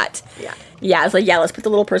funny that... Yeah, it's like, yeah, let's put the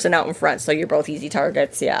little person out in front so you're both easy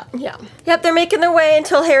targets, yeah. Yep, they're making their way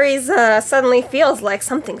until Harry's suddenly feels like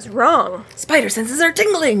something's wrong. Spider senses are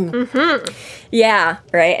tingling. Yeah,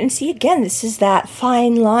 right. And see, again, this is that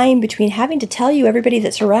fine line between having to tell you everybody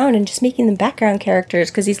that's around and just making them background characters.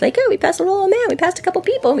 Because he's like, oh, we passed a little old man, we passed a couple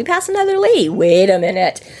people, and we passed another lady. Wait a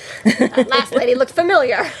minute. That last lady looked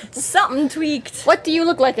familiar. Something tweaked. What do you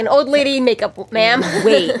look like? An old lady makeup, ma'am?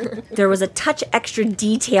 Wait, there was a touch extra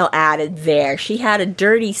detail added there. She had a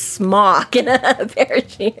dirty smock and a pair of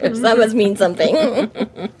shears. That must mean something.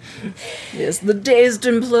 Yes, the dazed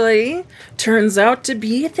employee turns out to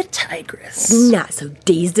be the tigress. Not so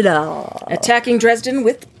dazed at all. Attacking Dresden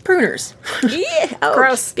with pruners. Yeah. Oh,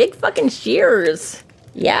 gross. Big fucking shears.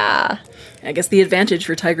 Yeah. I guess the advantage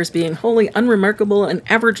for Tigress being wholly unremarkable and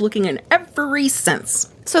average-looking in every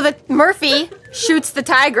sense. So that Murphy shoots the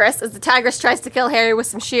Tigress as the Tigress tries to kill Harry with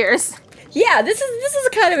some shears. Yeah, this is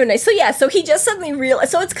kind of a nice... So he just suddenly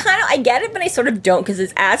realized... So it's kind of... I get it, but I sort of don't,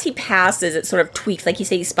 because as he passes, it sort of tweaks, like you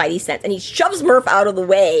say, Spidey sense, and he shoves Murph out of the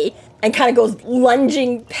way and kind of goes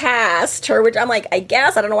lunging past her, which I'm like, I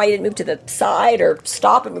guess, I don't know why he didn't move to the side or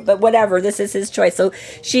stop him, but whatever, this is his choice. So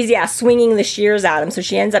she's, swinging the shears at him, so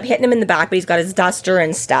she ends up hitting him in the back, but he's got his duster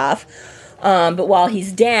and stuff. But while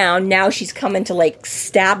he's down, now she's coming to, like,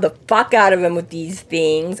 stab the fuck out of him with these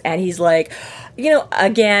things, and he's like... You know,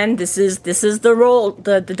 again, this is the roll,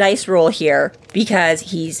 the dice roll here, because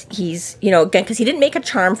he's you know, again, because he didn't make a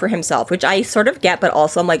charm for himself, which I sort of get, but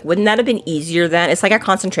also I'm like, wouldn't that have been easier then? It's like a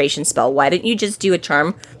concentration spell. Why didn't you just do a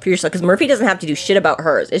charm for yourself? Because Murphy doesn't have to do shit about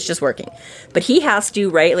hers. It's just working. But he has to,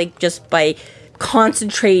 right, like, just by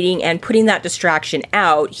concentrating and putting that distraction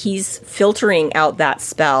out, he's filtering out that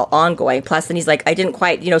spell ongoing. Plus, then he's like, I didn't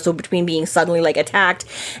quite, you know, so between being suddenly, like, attacked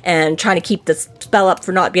and trying to keep the spell up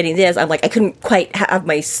for not getting this, I'm like, I couldn't quite have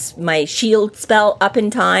my shield spell up in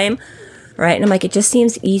time, right? And I'm like, it just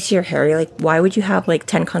seems easier, Harry. Like, why would you have, like,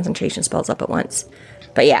 10 concentration spells up at once?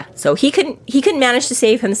 But yeah, so he couldn't manage to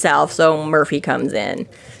save himself, so Murphy comes in.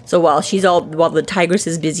 So while the Tigress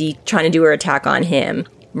is busy trying to do her attack on him,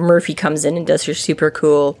 Murphy comes in and does her super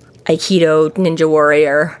cool Aikido ninja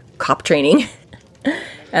warrior cop training.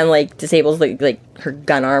 And, like, disables, like her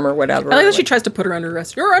gun arm or whatever. I like that she tries to put her under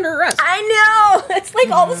arrest. You're under arrest. I know! It's like,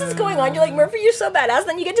 all this is going on. You're like, Murphy, you're so badass.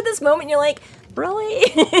 Then you get to this moment and you're like, really?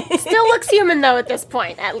 Still looks human, though, at this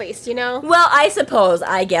point, at least, you know? Well,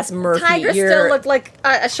 I guess Murphy, Tiger still looked like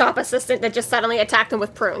a shop assistant that just suddenly attacked him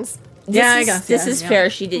with prunes. This is fair.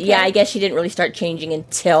 She did. Yeah, I guess she didn't really start changing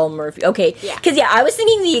until Murphy. Okay. Yeah. Because, I was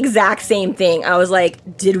thinking the exact same thing. I was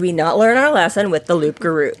like, did we not learn our lesson with the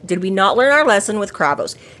Loup-Garou? Did we not learn our lesson with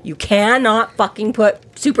Krabos? You cannot fucking put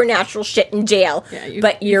supernatural shit in jail. Yeah,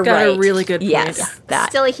 but you're got right. a really good point. Yes. That,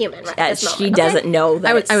 still a human, right? At this she doesn't know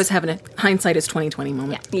that. I was having a hindsight is 20/20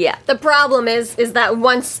 moment. Yeah. The problem is that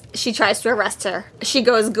once she tries to arrest her, she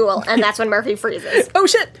goes ghoul, and that's when Murphy freezes. Oh,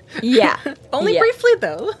 shit. Yeah. Only briefly,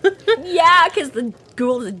 though. Yeah, because the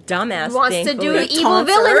ghoul is a dumbass. Wants to do the evil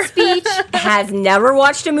villain speech. Has never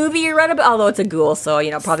watched a movie or read a book, although it's a ghoul, so,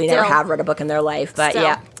 probably never have read a book in their life. But,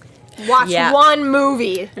 Watch one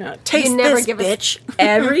movie. Yeah. Taste this, bitch.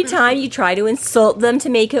 Every time you try to insult them to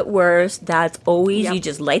make it worse, that's always, you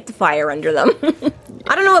just light the fire under them.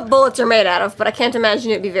 I don't know what bullets are made out of, but I can't imagine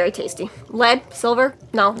it'd be very tasty. Lead? Silver?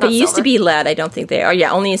 No, They used to be lead. I don't think they are.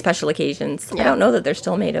 Yeah, only in special occasions. Yeah. I don't know that they're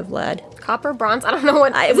still made of lead. Copper? Bronze? I don't know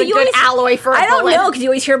what is a good alloy for a bullet. I don't know, because you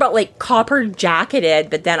always hear about, like, copper jacketed,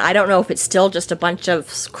 but then I don't know if it's still just a bunch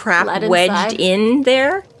of crap wedged in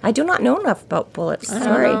there. I do not know enough about bullets.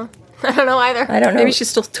 Sorry. I don't know either. I don't know. Maybe she's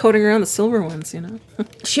still toting around the silver ones,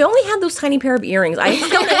 She only had those tiny pair of earrings. I'm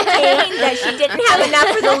still maintain that she didn't have enough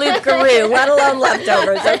for the Loup-Garou, let alone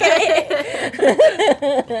leftovers, okay?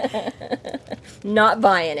 Not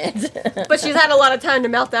buying it. But she's had a lot of time to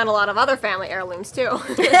melt down a lot of other family heirlooms, too.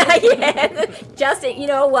 Just, you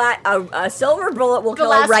know what? A silver bullet will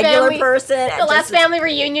kill a regular person. The last family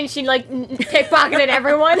reunion, she, pickpocketed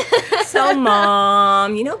everyone. So,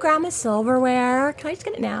 Mom, Grandma's silverware. Can I just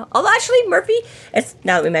get it now? Although, actually, Murphy,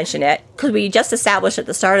 now that we mention it, because we just established at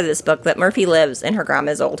the start of this book that Murphy lives in her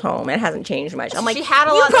grandma's old home. It hasn't changed much. I'm like, you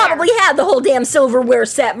probably had the whole damn silverware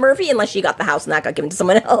set, Murphy, unless you got the house and that got given to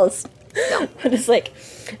someone else. No. But it's like,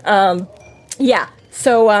 yeah.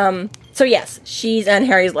 So yes, and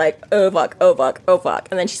Harry's like, oh fuck.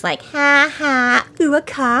 And then she's like, ha ha, ooh, a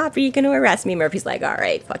cop, are you going to arrest me? Murphy's like, all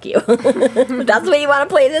right, fuck you. That's the way you want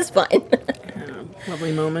to play this, fine.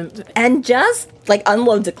 Lovely moment. And just,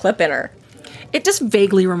 unloads a clip in her. It just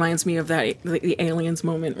vaguely reminds me of the Aliens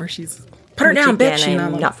moment where she's, put her down, bitch.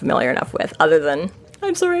 I'm not familiar enough with, other than,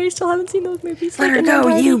 I'm sorry, I still haven't seen those movies. Let her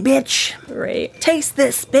go, you bitch. Right. Taste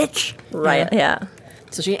this, bitch. Right, yeah.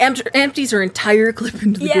 So she empties her entire clip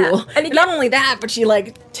into the ghoul. And not only that, but she,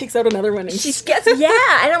 takes out another one and she gets, and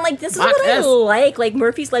I'm like, this is what I like. Like,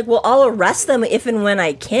 Murphy's like, well, I'll arrest them if and when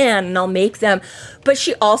I can, and I'll make them. But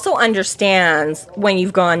she also understands when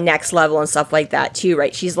you've gone next level and stuff like that, too,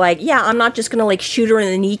 right? She's like, yeah, I'm not just gonna, shoot her in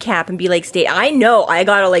the kneecap and be like, stay. I know I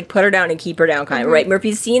gotta, put her down and keep her down, kind of, right?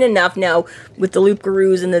 Murphy's seen enough now with the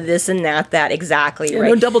Loup-Garous and the this and that, exactly, right?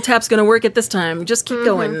 No double tap's gonna work at this time. Just keep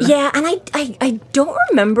going. Yeah, and I don't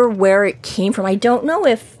remember where it came from. I don't know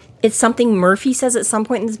if it's something Murphy says at some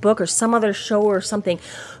point in this book or some other show or something.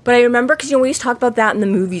 But I remember, because, we always talk about that in the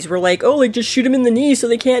movies. We're like, oh, just shoot him in the knee so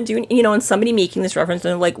they can't do, and somebody making this reference,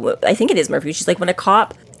 and I think it is Murphy. She's like, when a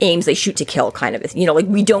cop aims, they shoot to kill, kind of.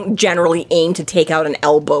 We don't generally aim to take out an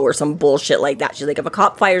elbow or some bullshit like that. She's like, if a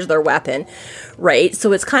cop fires their weapon, right?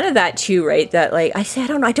 So it's kind of that, too, right? That, I say, I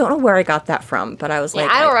don't know where I got that from, but I was like...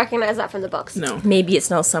 I don't recognize that from the books. No. Maybe it's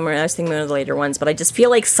not somewhere, I was thinking one of the later ones, but I just feel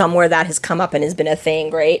like somewhere that has come up and has been a thing,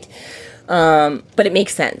 right? But it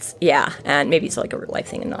makes sense, yeah, and maybe it's a real life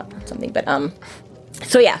thing and not something, but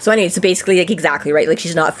so anyway, so basically, exactly right,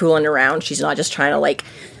 she's not fooling around, she's not just trying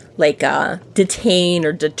to detain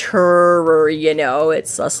or deter, or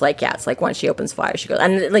it's just it's once she opens fire, she goes,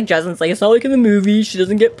 and Jessam's like, it's not like in the movie, she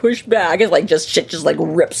doesn't get pushed back, it's shit just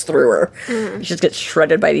rips through her, she just gets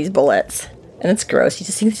shredded by these bullets. And it's gross. You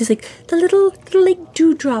just see the little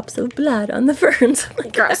dewdrops of blood on the ferns.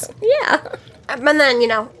 Gross. Yeah. And then,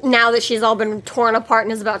 now that she's all been torn apart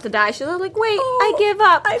and is about to die, she's all like, wait, I give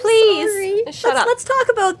up. Please. Shut up. Let's talk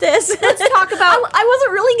about this. Let's talk about... I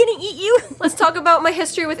wasn't really going to eat you. Let's talk about my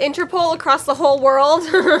history with Interpol across the whole world.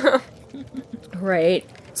 Right.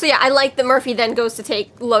 So yeah, I like that Murphy then goes to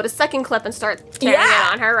load a second clip and start tearing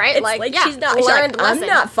it on her, right? It's she's not learned lesson. I'm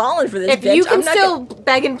not falling for this if bitch. You can still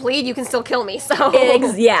beg and plead, you can still kill me, so...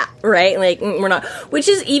 Yeah, right? We're not... Which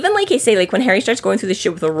is even, I say, when Harry starts going through this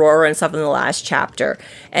shit with Aurora and stuff in the last chapter,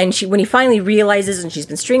 and when he finally realizes, and she's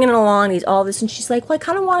been stringing it along, he's all this, and she's like, well, I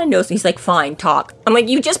kind of want to know. So he's like, fine, talk. I'm like,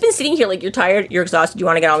 you've just been sitting here, you're tired, you're exhausted, you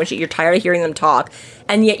want to get on with shit, you're tired of hearing them talk.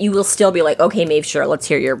 and yet you will still be like, okay, Maeve, sure, let's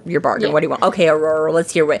hear your bargain. Yeah. What do you want? Okay, Aurora,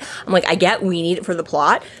 let's hear what. I'm like, I get we need it for the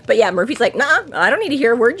plot, but yeah, Murphy's like, nah, I don't need to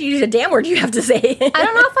hear a word. You need a damn word you have to say. I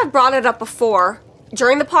don't know if I brought it up before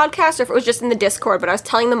during the podcast or if it was just in the Discord, but I was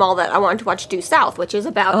telling them all that I wanted to watch Due South, which is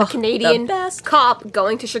about a Canadian cop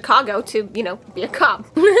going to Chicago to, be a cop.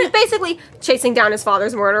 He's basically chasing down his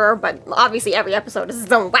father's murderer, but obviously every episode is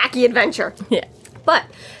his own wacky adventure. Yeah. But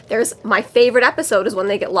there's my favorite episode is when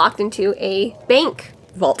they get locked into a bank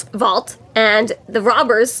vault, and the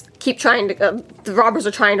robbers keep trying to. The robbers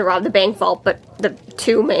are trying to rob the bank vault, but the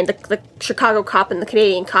two main, the Chicago cop and the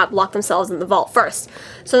Canadian cop, lock themselves in the vault first.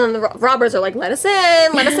 So then the robbers are like, let us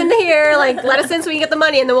in here, like let us in so we can get the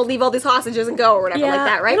money, and then we'll leave all these hostages and go or whatever like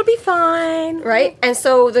that, right? It'll be fine, right? And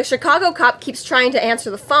so the Chicago cop keeps trying to answer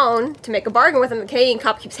the phone to make a bargain with him. The Canadian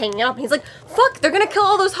cop keeps hanging up, and he's like, "Fuck, they're gonna kill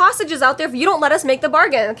all those hostages out there if you don't let us make the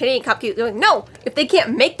bargain." And the Canadian cop keeps going, "No, if they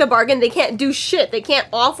can't make the bargain, they can't do shit. They can't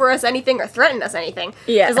offer us anything or threaten us anything.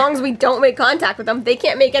 Yeah. As long as we don't make contact with them, they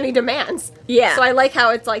can't make any demands." Yeah. So I like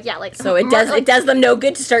how it's like, so it does them no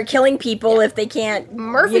good to start killing people if they can't.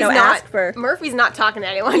 Murphy's Murphy's not talking to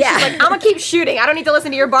anyone. Yeah. She's like, I'm gonna keep shooting. I don't need to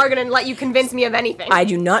listen to your bargain and let you convince me of anything. I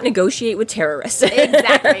do not negotiate with terrorists.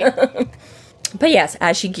 Exactly. But yes,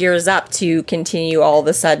 as she gears up to continue, all of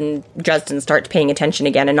a sudden Dresden starts paying attention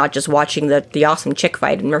again and not just watching the awesome chick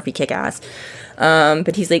fight and Murphy kick ass.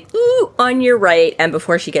 But he's like, ooh, on your right. And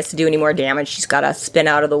before she gets to do any more damage, she's got to spin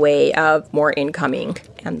out of the way of more incoming.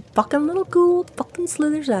 And fucking little ghoul fucking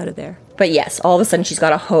slithers out of there. But yes, all of a sudden she's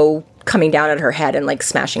got a hoe coming down at her head and like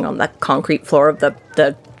smashing on the concrete floor of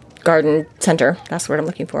the garden center. That's the word I'm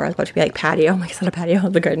looking for. I was about to be like patio. My God, a patio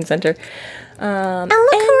of the garden center. And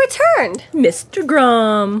look who returned. Mr.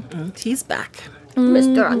 Grum. He's back.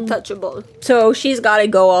 Mr. Untouchable. So she's got to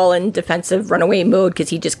go all in defensive runaway mode because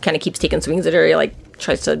he just kind of keeps taking swings at her. He like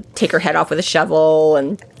tries to take her head off with a shovel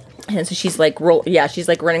and so she's like she's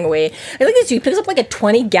like running away. I like this. She picks up like a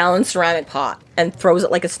 20-gallon ceramic pot and throws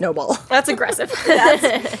it like a snowball. That's aggressive.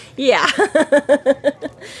 Yeah.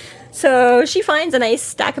 So she finds a nice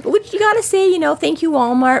stack of, which you gotta say, thank you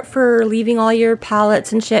Walmart for leaving all your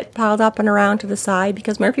pallets and shit piled up and around to the side,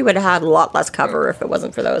 because Murphy would have had a lot less cover if it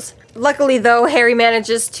wasn't for those. Luckily, though, Harry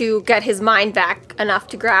manages to get his mind back enough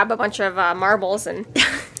to grab a bunch of marbles and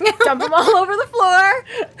dump them all over the floor.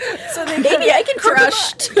 So maybe I can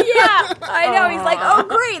crushed. Yeah, I know. He's like, oh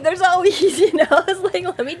great, there's all these. It's like,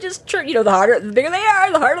 let me just the the bigger they are,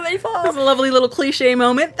 the harder they fall. That's a lovely little cliche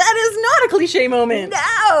moment. That is not a cliche moment.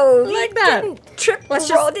 No, like that.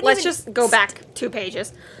 Let's just go back 2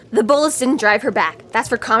 pages. The bullets didn't drive her back. That's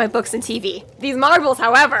for comic books and TV. These marbles,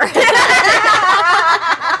 however.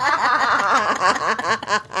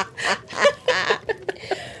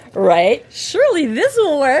 Right? Surely this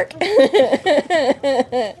will work.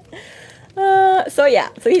 So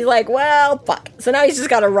he's like, well, fuck. So now he's just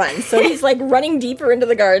got to run. So he's like running deeper into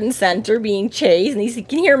the garden center, being chased, and he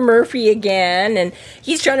can hear Murphy again, and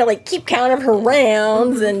he's trying to like keep count of her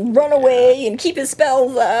rounds and run away and keep his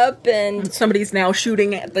spells up. And somebody's now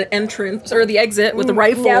shooting at the entrance or the exit with the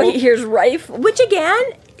rifle. Now he hears rifle, which again,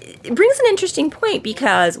 it brings an interesting point,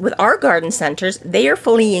 because with our garden centers, they are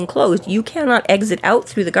fully enclosed. You cannot exit out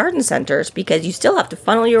through the garden centers because you still have to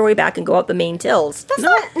funnel your way back and go up the main tills. That's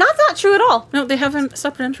not true at all. No, they have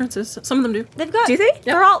separate entrances. Some of them do. They've got. Do they?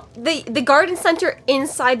 Yeah. They're all the garden center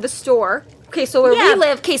inside the store. Okay, so where we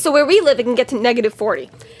live, it can get to -40.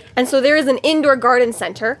 And so there is an indoor garden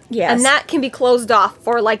center. Yes. And that can be closed off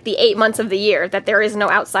for like the 8 months of the year that there is no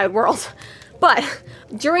outside world. But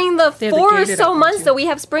during the 4 or so months that we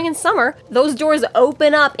have spring and summer, those doors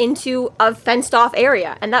open up into a fenced-off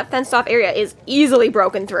area, and that fenced-off area is easily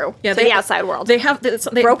broken through to the outside world.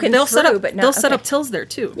 They'll set up tills there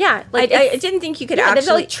too. Yeah, like I didn't think you could actually. They've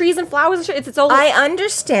got like trees and flowers and shit. It's all. I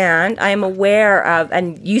understand. I am aware of,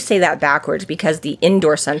 and you say that backwards because the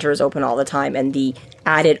indoor center is open all the time, and the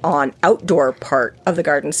added on outdoor part of the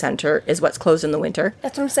garden center is what's closed in the winter.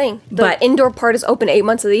 That's what I'm saying. But indoor part is open 8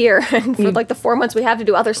 months of the year, and for like the 4 months we have to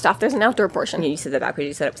do other stuff, there's an outdoor portion. You said that backwards.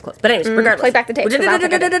 You said it was closed. But anyways, regardless. Play back the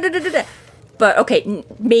tapes. But okay,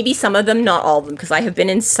 maybe some of them, not all of them, because I have been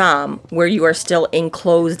in some where you are still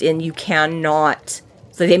enclosed and you cannot.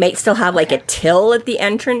 So they might still have like a till at the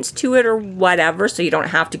entrance to it or whatever, so you don't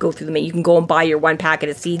have to go through them. You can go and buy your 1 packet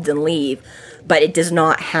of seeds and leave, but it does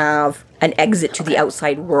not have an exit to the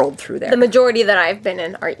outside world through there. The majority that I've been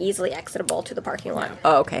in are easily exitable to the parking lot.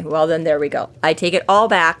 Oh, okay. Well, then there we go. I take it all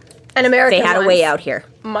back. And American They had a way out here.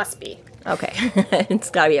 Must be. Okay.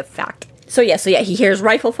 It's got to be a fact. So yeah, he hears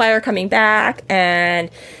rifle fire coming back,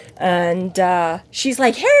 and And she's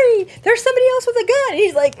like, Harry, there's somebody else with a gun. And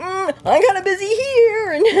he's like, I'm kind of busy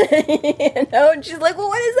here. And she's like, well,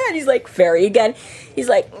 what is that? And he's like, fairy again. He's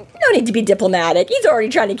like, no need to be diplomatic. He's already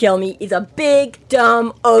trying to kill me. He's a big,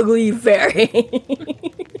 dumb, ugly fairy.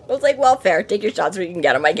 I was like, well, fair. Take your shots where you can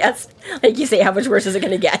get him, I guess. Like you say, how much worse is it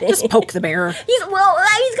going to get? Just poke the bear. He's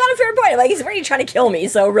got a fair point. Like, he's already trying to kill me,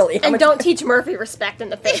 so really. And don't teach Murphy respect in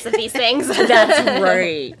the face of these things. That's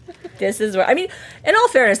right. This is what, I mean, in all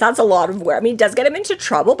fairness, that's a lot of where, I mean, it does get him into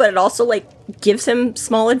trouble, but it also, like, gives him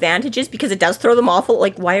small advantages because it does throw them off.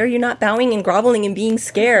 Like, why are you not bowing and groveling and being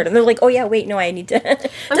scared? And they're like, oh, yeah, wait, no, I need to.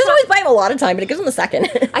 It doesn't always buy him a lot of time, but it gives him a second.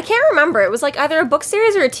 I can't remember. It was, like, either a book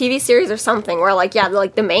series or a TV series or something where, like, yeah,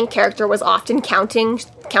 like, the main character was often counting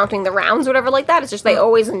the rounds, whatever, like that. It's just they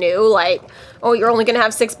always knew, like, oh, you're only gonna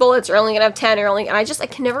have 6 bullets, you're only gonna have 10, and I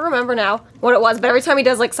can never remember now what it was, but every time he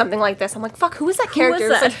does, like, something like this, I'm like, fuck, who is that character?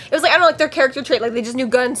 Was that? It was like, I don't know, like, their character trait, like, they just knew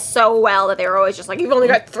guns so well that they were always just like, you've only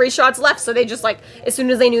got 3 shots left, so they just, like, as soon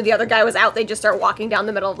as they knew the other guy was out, they just start walking down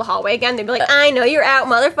the middle of the hallway again. They'd be like, I know you're out,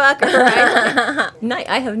 motherfucker. Right?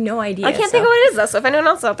 I have no idea. I can't think of what it is, though, so if anyone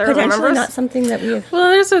else out there remembers. Not something that we have. Well,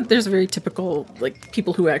 there's a very typical, like,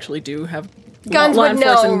 people who actually do have guns would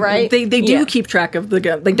know, right? They do keep track of the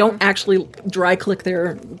gun. They don't actually dry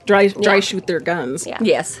shoot their guns. Yeah.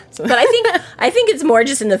 Yes, so. But I think it's more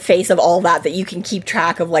just in the face of all that you can keep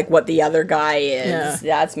track of, like, what the other guy is.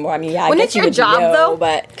 Yeah. That's more. I mean, yeah. When I it's your job, though,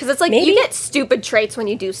 but because it's like you get stupid traits when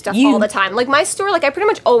you do stuff all the time. Like my store, like I pretty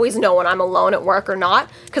much always know when I'm alone at work or not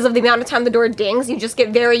because of the amount of time the door dings. You just get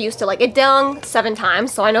very used to, like, it ding 7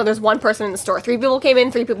 times, so I know there's one person in the store. 3 people came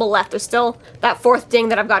in, 3 people left. There's still that 4th ding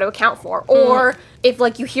that I've got to account for, or. If,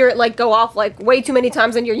 like, you hear it, like, go off, like, way too many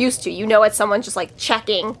times than you're used to, you know it's someone just, like,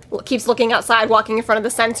 checking, keeps looking outside, walking in front of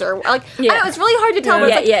the sensor. Like, I know, it's really hard to tell.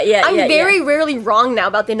 I'm very rarely wrong now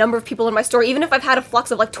about the number of people in my store, even if I've had a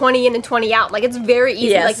flux of, like, 20 in and 20 out. Like, it's very easy.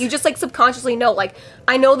 Yes. Like, you just, like, subconsciously know, like,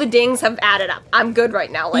 I know the dings have added up. I'm good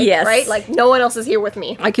right now. Like, right? Like, no one else is here with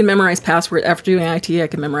me. I can memorize password. After doing IT, I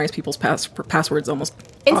can memorize people's passwords almost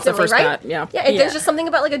instantly, off the first bat. Yeah, there's just something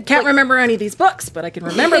about, like, a... Can't remember any of these books, but I can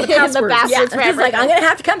remember the passwords. The passwords for everything. Like, I'm going to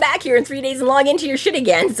have to come back here in 3 days and log into your shit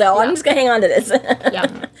again, so I'm just gonna hang on to this.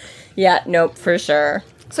 Yeah, nope, for sure.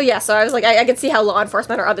 So I was like, I could see how law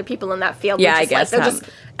enforcement or other people in that field I guess like, they're just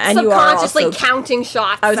and subconsciously counting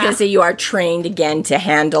shots. I was gonna say you are trained again to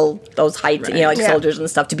handle those heights, soldiers and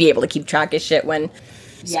stuff, to be able to keep track of shit when.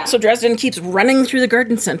 Yeah. So Dresden keeps running through the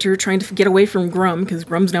garden center trying to get away from Grum because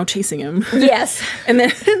Grum's now chasing him. Yes. And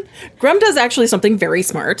then Grum does actually something very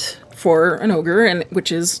smart for an ogre, and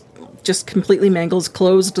which is just completely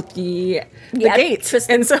closed the gates.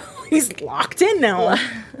 And so he's locked in now.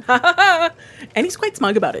 And he's quite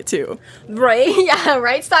smug about it, too. Right? Yeah,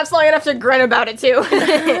 right? Stops long enough to grin about it, too.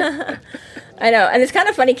 I know, and it's kind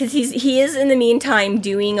of funny because he is in the meantime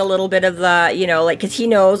doing a little bit of the, like, because he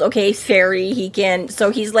knows, okay, fairy, he can,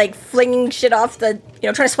 so he's like flinging shit off the,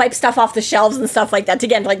 trying to swipe stuff off the shelves and stuff like that to,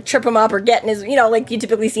 again, like trip him up or get in his, like you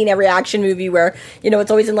typically see in every action movie where,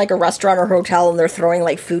 it's always in like a restaurant or hotel and they're throwing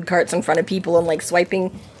like food carts in front of people and like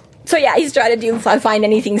swiping. So yeah, he's trying to find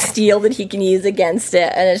anything steel that he can use against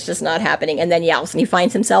it, and it's just not happening. And then all of a sudden he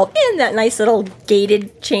finds himself in that nice little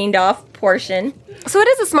gated, chained off portion. So it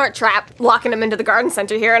is a smart trap, locking him into the garden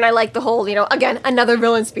center here, and I like the whole, again, another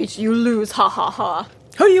villain speech, you lose, ha ha ha.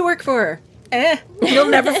 Who do you work for? You'll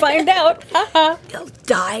never find out, ha ha. You'll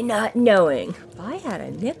die not knowing. If I had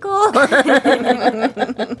a nickel.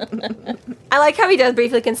 I like how he does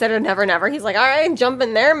briefly consider Never Never. He's like, all right, jump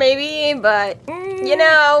in there maybe, but... you're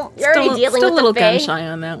already dealing with the still a little gun shy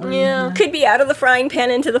on that one. Yeah. Could be out of the frying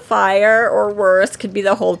pan into the fire, or worse, could be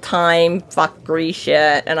the whole time fuckery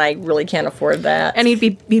shit, and I really can't afford that. And he'd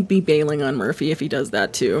be bailing on Murphy if he does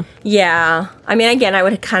that, too. Yeah. I mean, again, I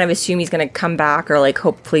would kind of assume he's going to come back, or, like,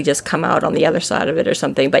 hopefully just come out on the other side of it or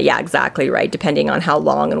something. But yeah, exactly right. Depending on how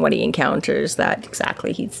long and what he encounters, that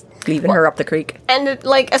exactly he's leaving her up the creek. And it,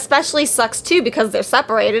 like, especially sucks too because they're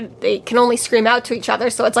separated. They can only scream out to each other,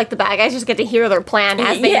 so it's like the bad guys just get to hear their plan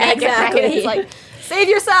as they make exactly. it. Right? It's like, save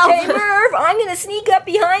yourself. Hey, Merv, I'm gonna sneak up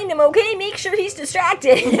behind him. Okay, make sure he's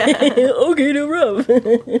distracted. Okay, no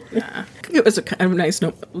problem. Yeah. It was a kind of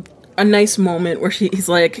a nice moment where he's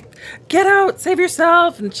like, get out, save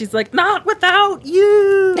yourself, and she's like, not without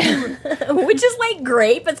you. Which is like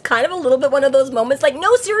great, but it's kind of a little bit one of those moments like,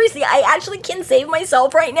 no, seriously, I actually can save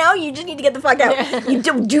myself right now. You just need to get the fuck out. You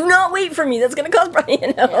do not wait for me. That's gonna cause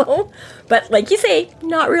problems, Yeah. But like you say,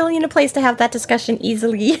 not really in a place to have that discussion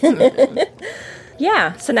easily.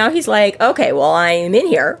 Yeah, so now he's like, okay, well, I'm in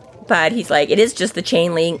here, but he's like, it is just the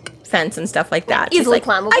chain link fence and stuff like that. Easily like,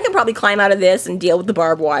 climbable. I can probably climb out of this and deal with the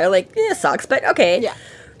barbed wire. Like, it sucks, but okay. Yeah.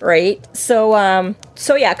 right? So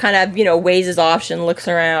yeah, kind of, weighs his option, looks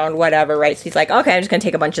around, whatever, right? So he's like, okay, I'm just gonna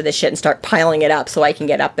take a bunch of this shit and start piling it up so I can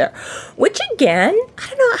get up there. Which, again, I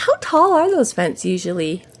don't know, how tall are those fences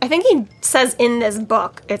usually? I think he says in this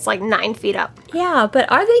book it's like 9 feet up. Yeah,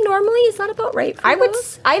 but are they normally? Is that about right for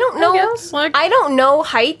those? I don't know. I don't know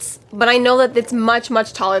heights, but I know that it's much,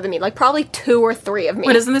 much taller than me. Like probably 2 or 3 of me.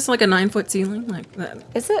 But isn't this like a 9-foot ceiling? Like that?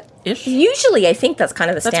 Is it? Ish? Usually, I think that's kind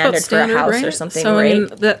of the standard for a house, right? Or something, so, right? I mean,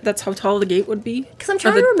 that's how tall the gate would be? Because I'm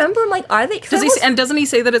trying to remember, I'm like, are they? And doesn't he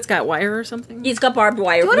say that it's got wire or something? It's got barbed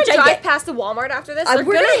wire. Do you want to drive past the Walmart after this? We're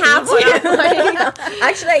going to have one.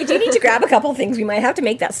 Actually, I do need to grab a couple things. We might have to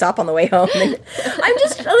make that stop on the way home. And I'm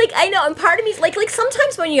just, like, I know, and part of me's like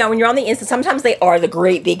sometimes when you're on the instant, sometimes they are the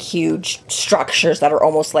great, big, huge structures that are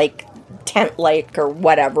almost like tent-like or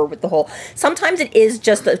whatever with the whole. Sometimes it is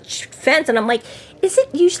just a fence, and I'm like, is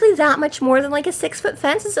it usually that much more than like a 6-foot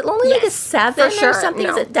fence? Is it only like a 7 or something?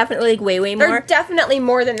 No. Is it definitely like way more? They're definitely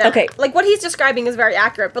more than that. Okay. Like what he's describing is very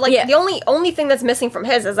accurate, but like the only thing that's missing from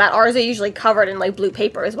his is that ours are usually covered in like blue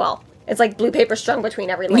paper as well. It's like blue paper strung between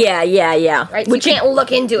every link. Yeah. Right? So you can't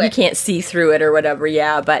look into it. You can't see through it or whatever,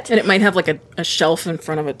 but... And it might have like a shelf in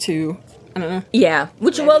front of it too. I don't know. Yeah.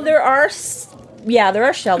 There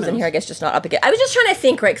are shelves in here, I guess, just not up again. I was just trying to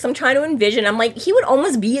think, right, because I'm trying to envision. I'm like, he would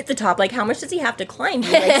almost be at the top. Like, how much does he have to climb?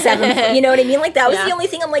 Like 7 foot, you know what I mean? Like, that was the only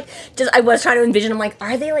thing I'm like, I was trying to envision. I'm like,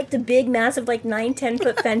 are they like the big, massive, like 9-10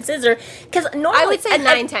 foot fences? Or, because normally... I would say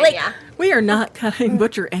 9-10, yeah. We are not cutting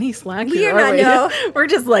Butcher any slack here, we are not, no. We're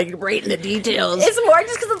just, like, right in the details. It's more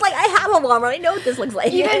just because it's like, I have a Walmart. I know what this looks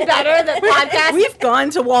like. Even better, the podcast... We've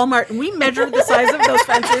gone to Walmart, and we measured the size of those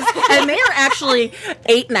fences, and they are actually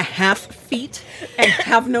 8.5 feet and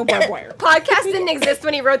have no barbed wire. Podcast didn't exist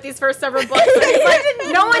when he wrote these first several books. So he's like,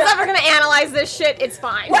 no one's ever going to analyze this shit. It's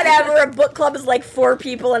fine. Whatever. A book club is like 4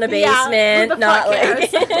 people in a basement. Not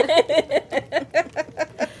like...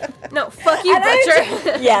 No, fuck you,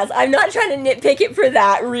 Butcher. Yes, I'm not trying to nitpick it for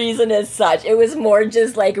that reason as such. It was more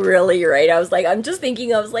just like really right. I was like, I'm just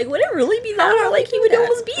thinking, I was like, would it really be that? Or like he would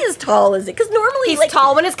almost be as tall as it? Because normally he's like,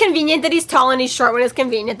 tall when it's convenient that he's tall, and he's short when it's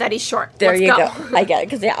convenient that he's short. There you go. I get it.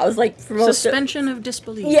 Because I was like, for most suspension of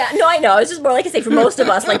disbelief. Yeah, no, I know. It's just more like I say, for most of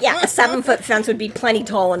us, like, a 7-foot fence would be plenty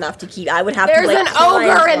tall enough to keep. I would have There's to like. There's an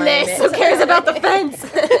ogre in this. Who cares about the fence?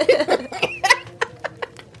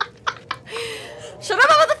 Shut up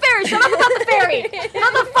about the fairy! Shut up about the fairy!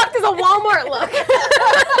 How the fuck does a Walmart look?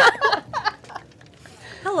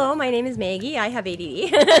 Hello, my name is Maggie. I have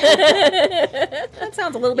ADD. That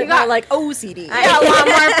sounds a little bit more like OCD. I got a lot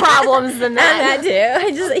more problems than that. And that too.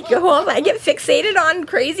 I just go home. I get fixated on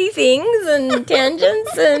crazy things and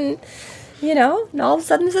tangents and... and all of a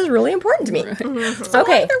sudden this is really important to me. Right. Mm-hmm.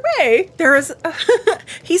 Okay. Either way,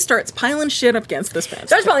 he starts piling shit up against this fence.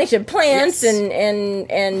 Starts piling shit, plants and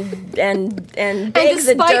bags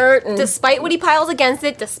of dirt. And despite what he piles against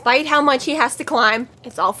it, despite how much he has to climb,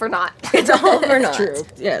 it's all for naught. It's all for naught. True.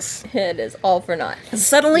 Yes. It is all for naught.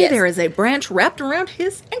 Suddenly there is a branch wrapped around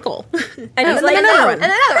his ankle. And he's like, another one.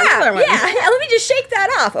 Yeah. Let me just shake that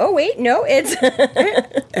off. Oh, wait. No, it's...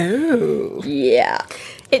 Oh. Yeah.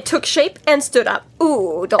 It took shape and stood up.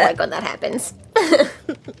 Ooh, don't like when that happens.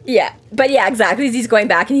 Yeah. But yeah, exactly. He's going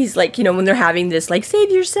back and he's like, when they're having this, like,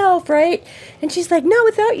 save yourself, right? And she's like, no,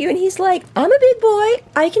 without you. And he's like, I'm a big boy.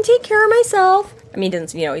 I can take care of myself. I mean, he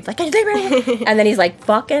doesn't, he's like, and then he's like,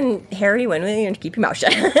 fucking Harry, when will you keep your mouth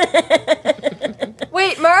shut?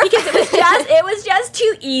 Wait, Murph? Because it was just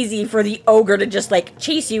too easy for the ogre to just, like,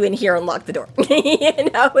 chase you in here and lock the door.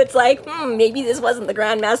 It's like, maybe this wasn't the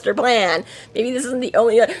Grand Master plan. Maybe this isn't the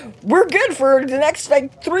only, we're good for the next,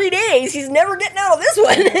 3 days. He's never getting out of this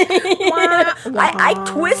one. I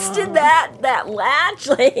twisted that latch,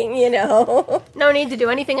 No need to do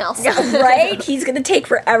anything else. Right? He's going to take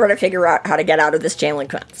forever to figure out how to get out of this chain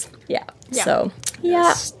link fence. Yeah. So, yeah.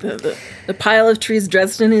 Yes, the pile of trees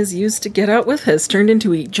Dresden is used to get out with has turned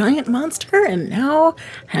into a giant monster and now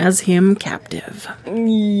has him captive.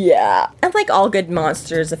 Yeah. And like all good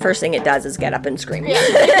monsters, the first thing it does is get up and scream. Yeah.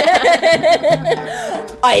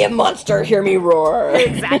 I am monster, hear me roar.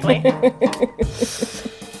 Exactly.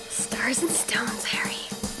 Stars and stones, Harry.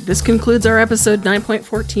 This concludes our episode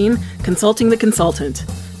 9.14, Consulting the Consultant.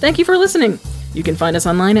 Thank you for listening. You can find us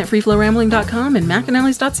online at freeflowrambling.com and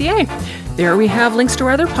macanallies.ca. There we have links to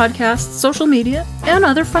our other podcasts, social media, and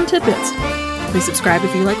other fun tidbits. Please subscribe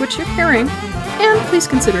if you like what you're hearing, and please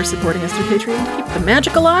consider supporting us through Patreon to keep the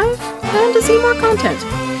magic alive and to see more content.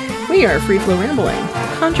 We are Free Flow Rambling.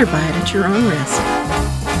 Conjure by it at your own risk.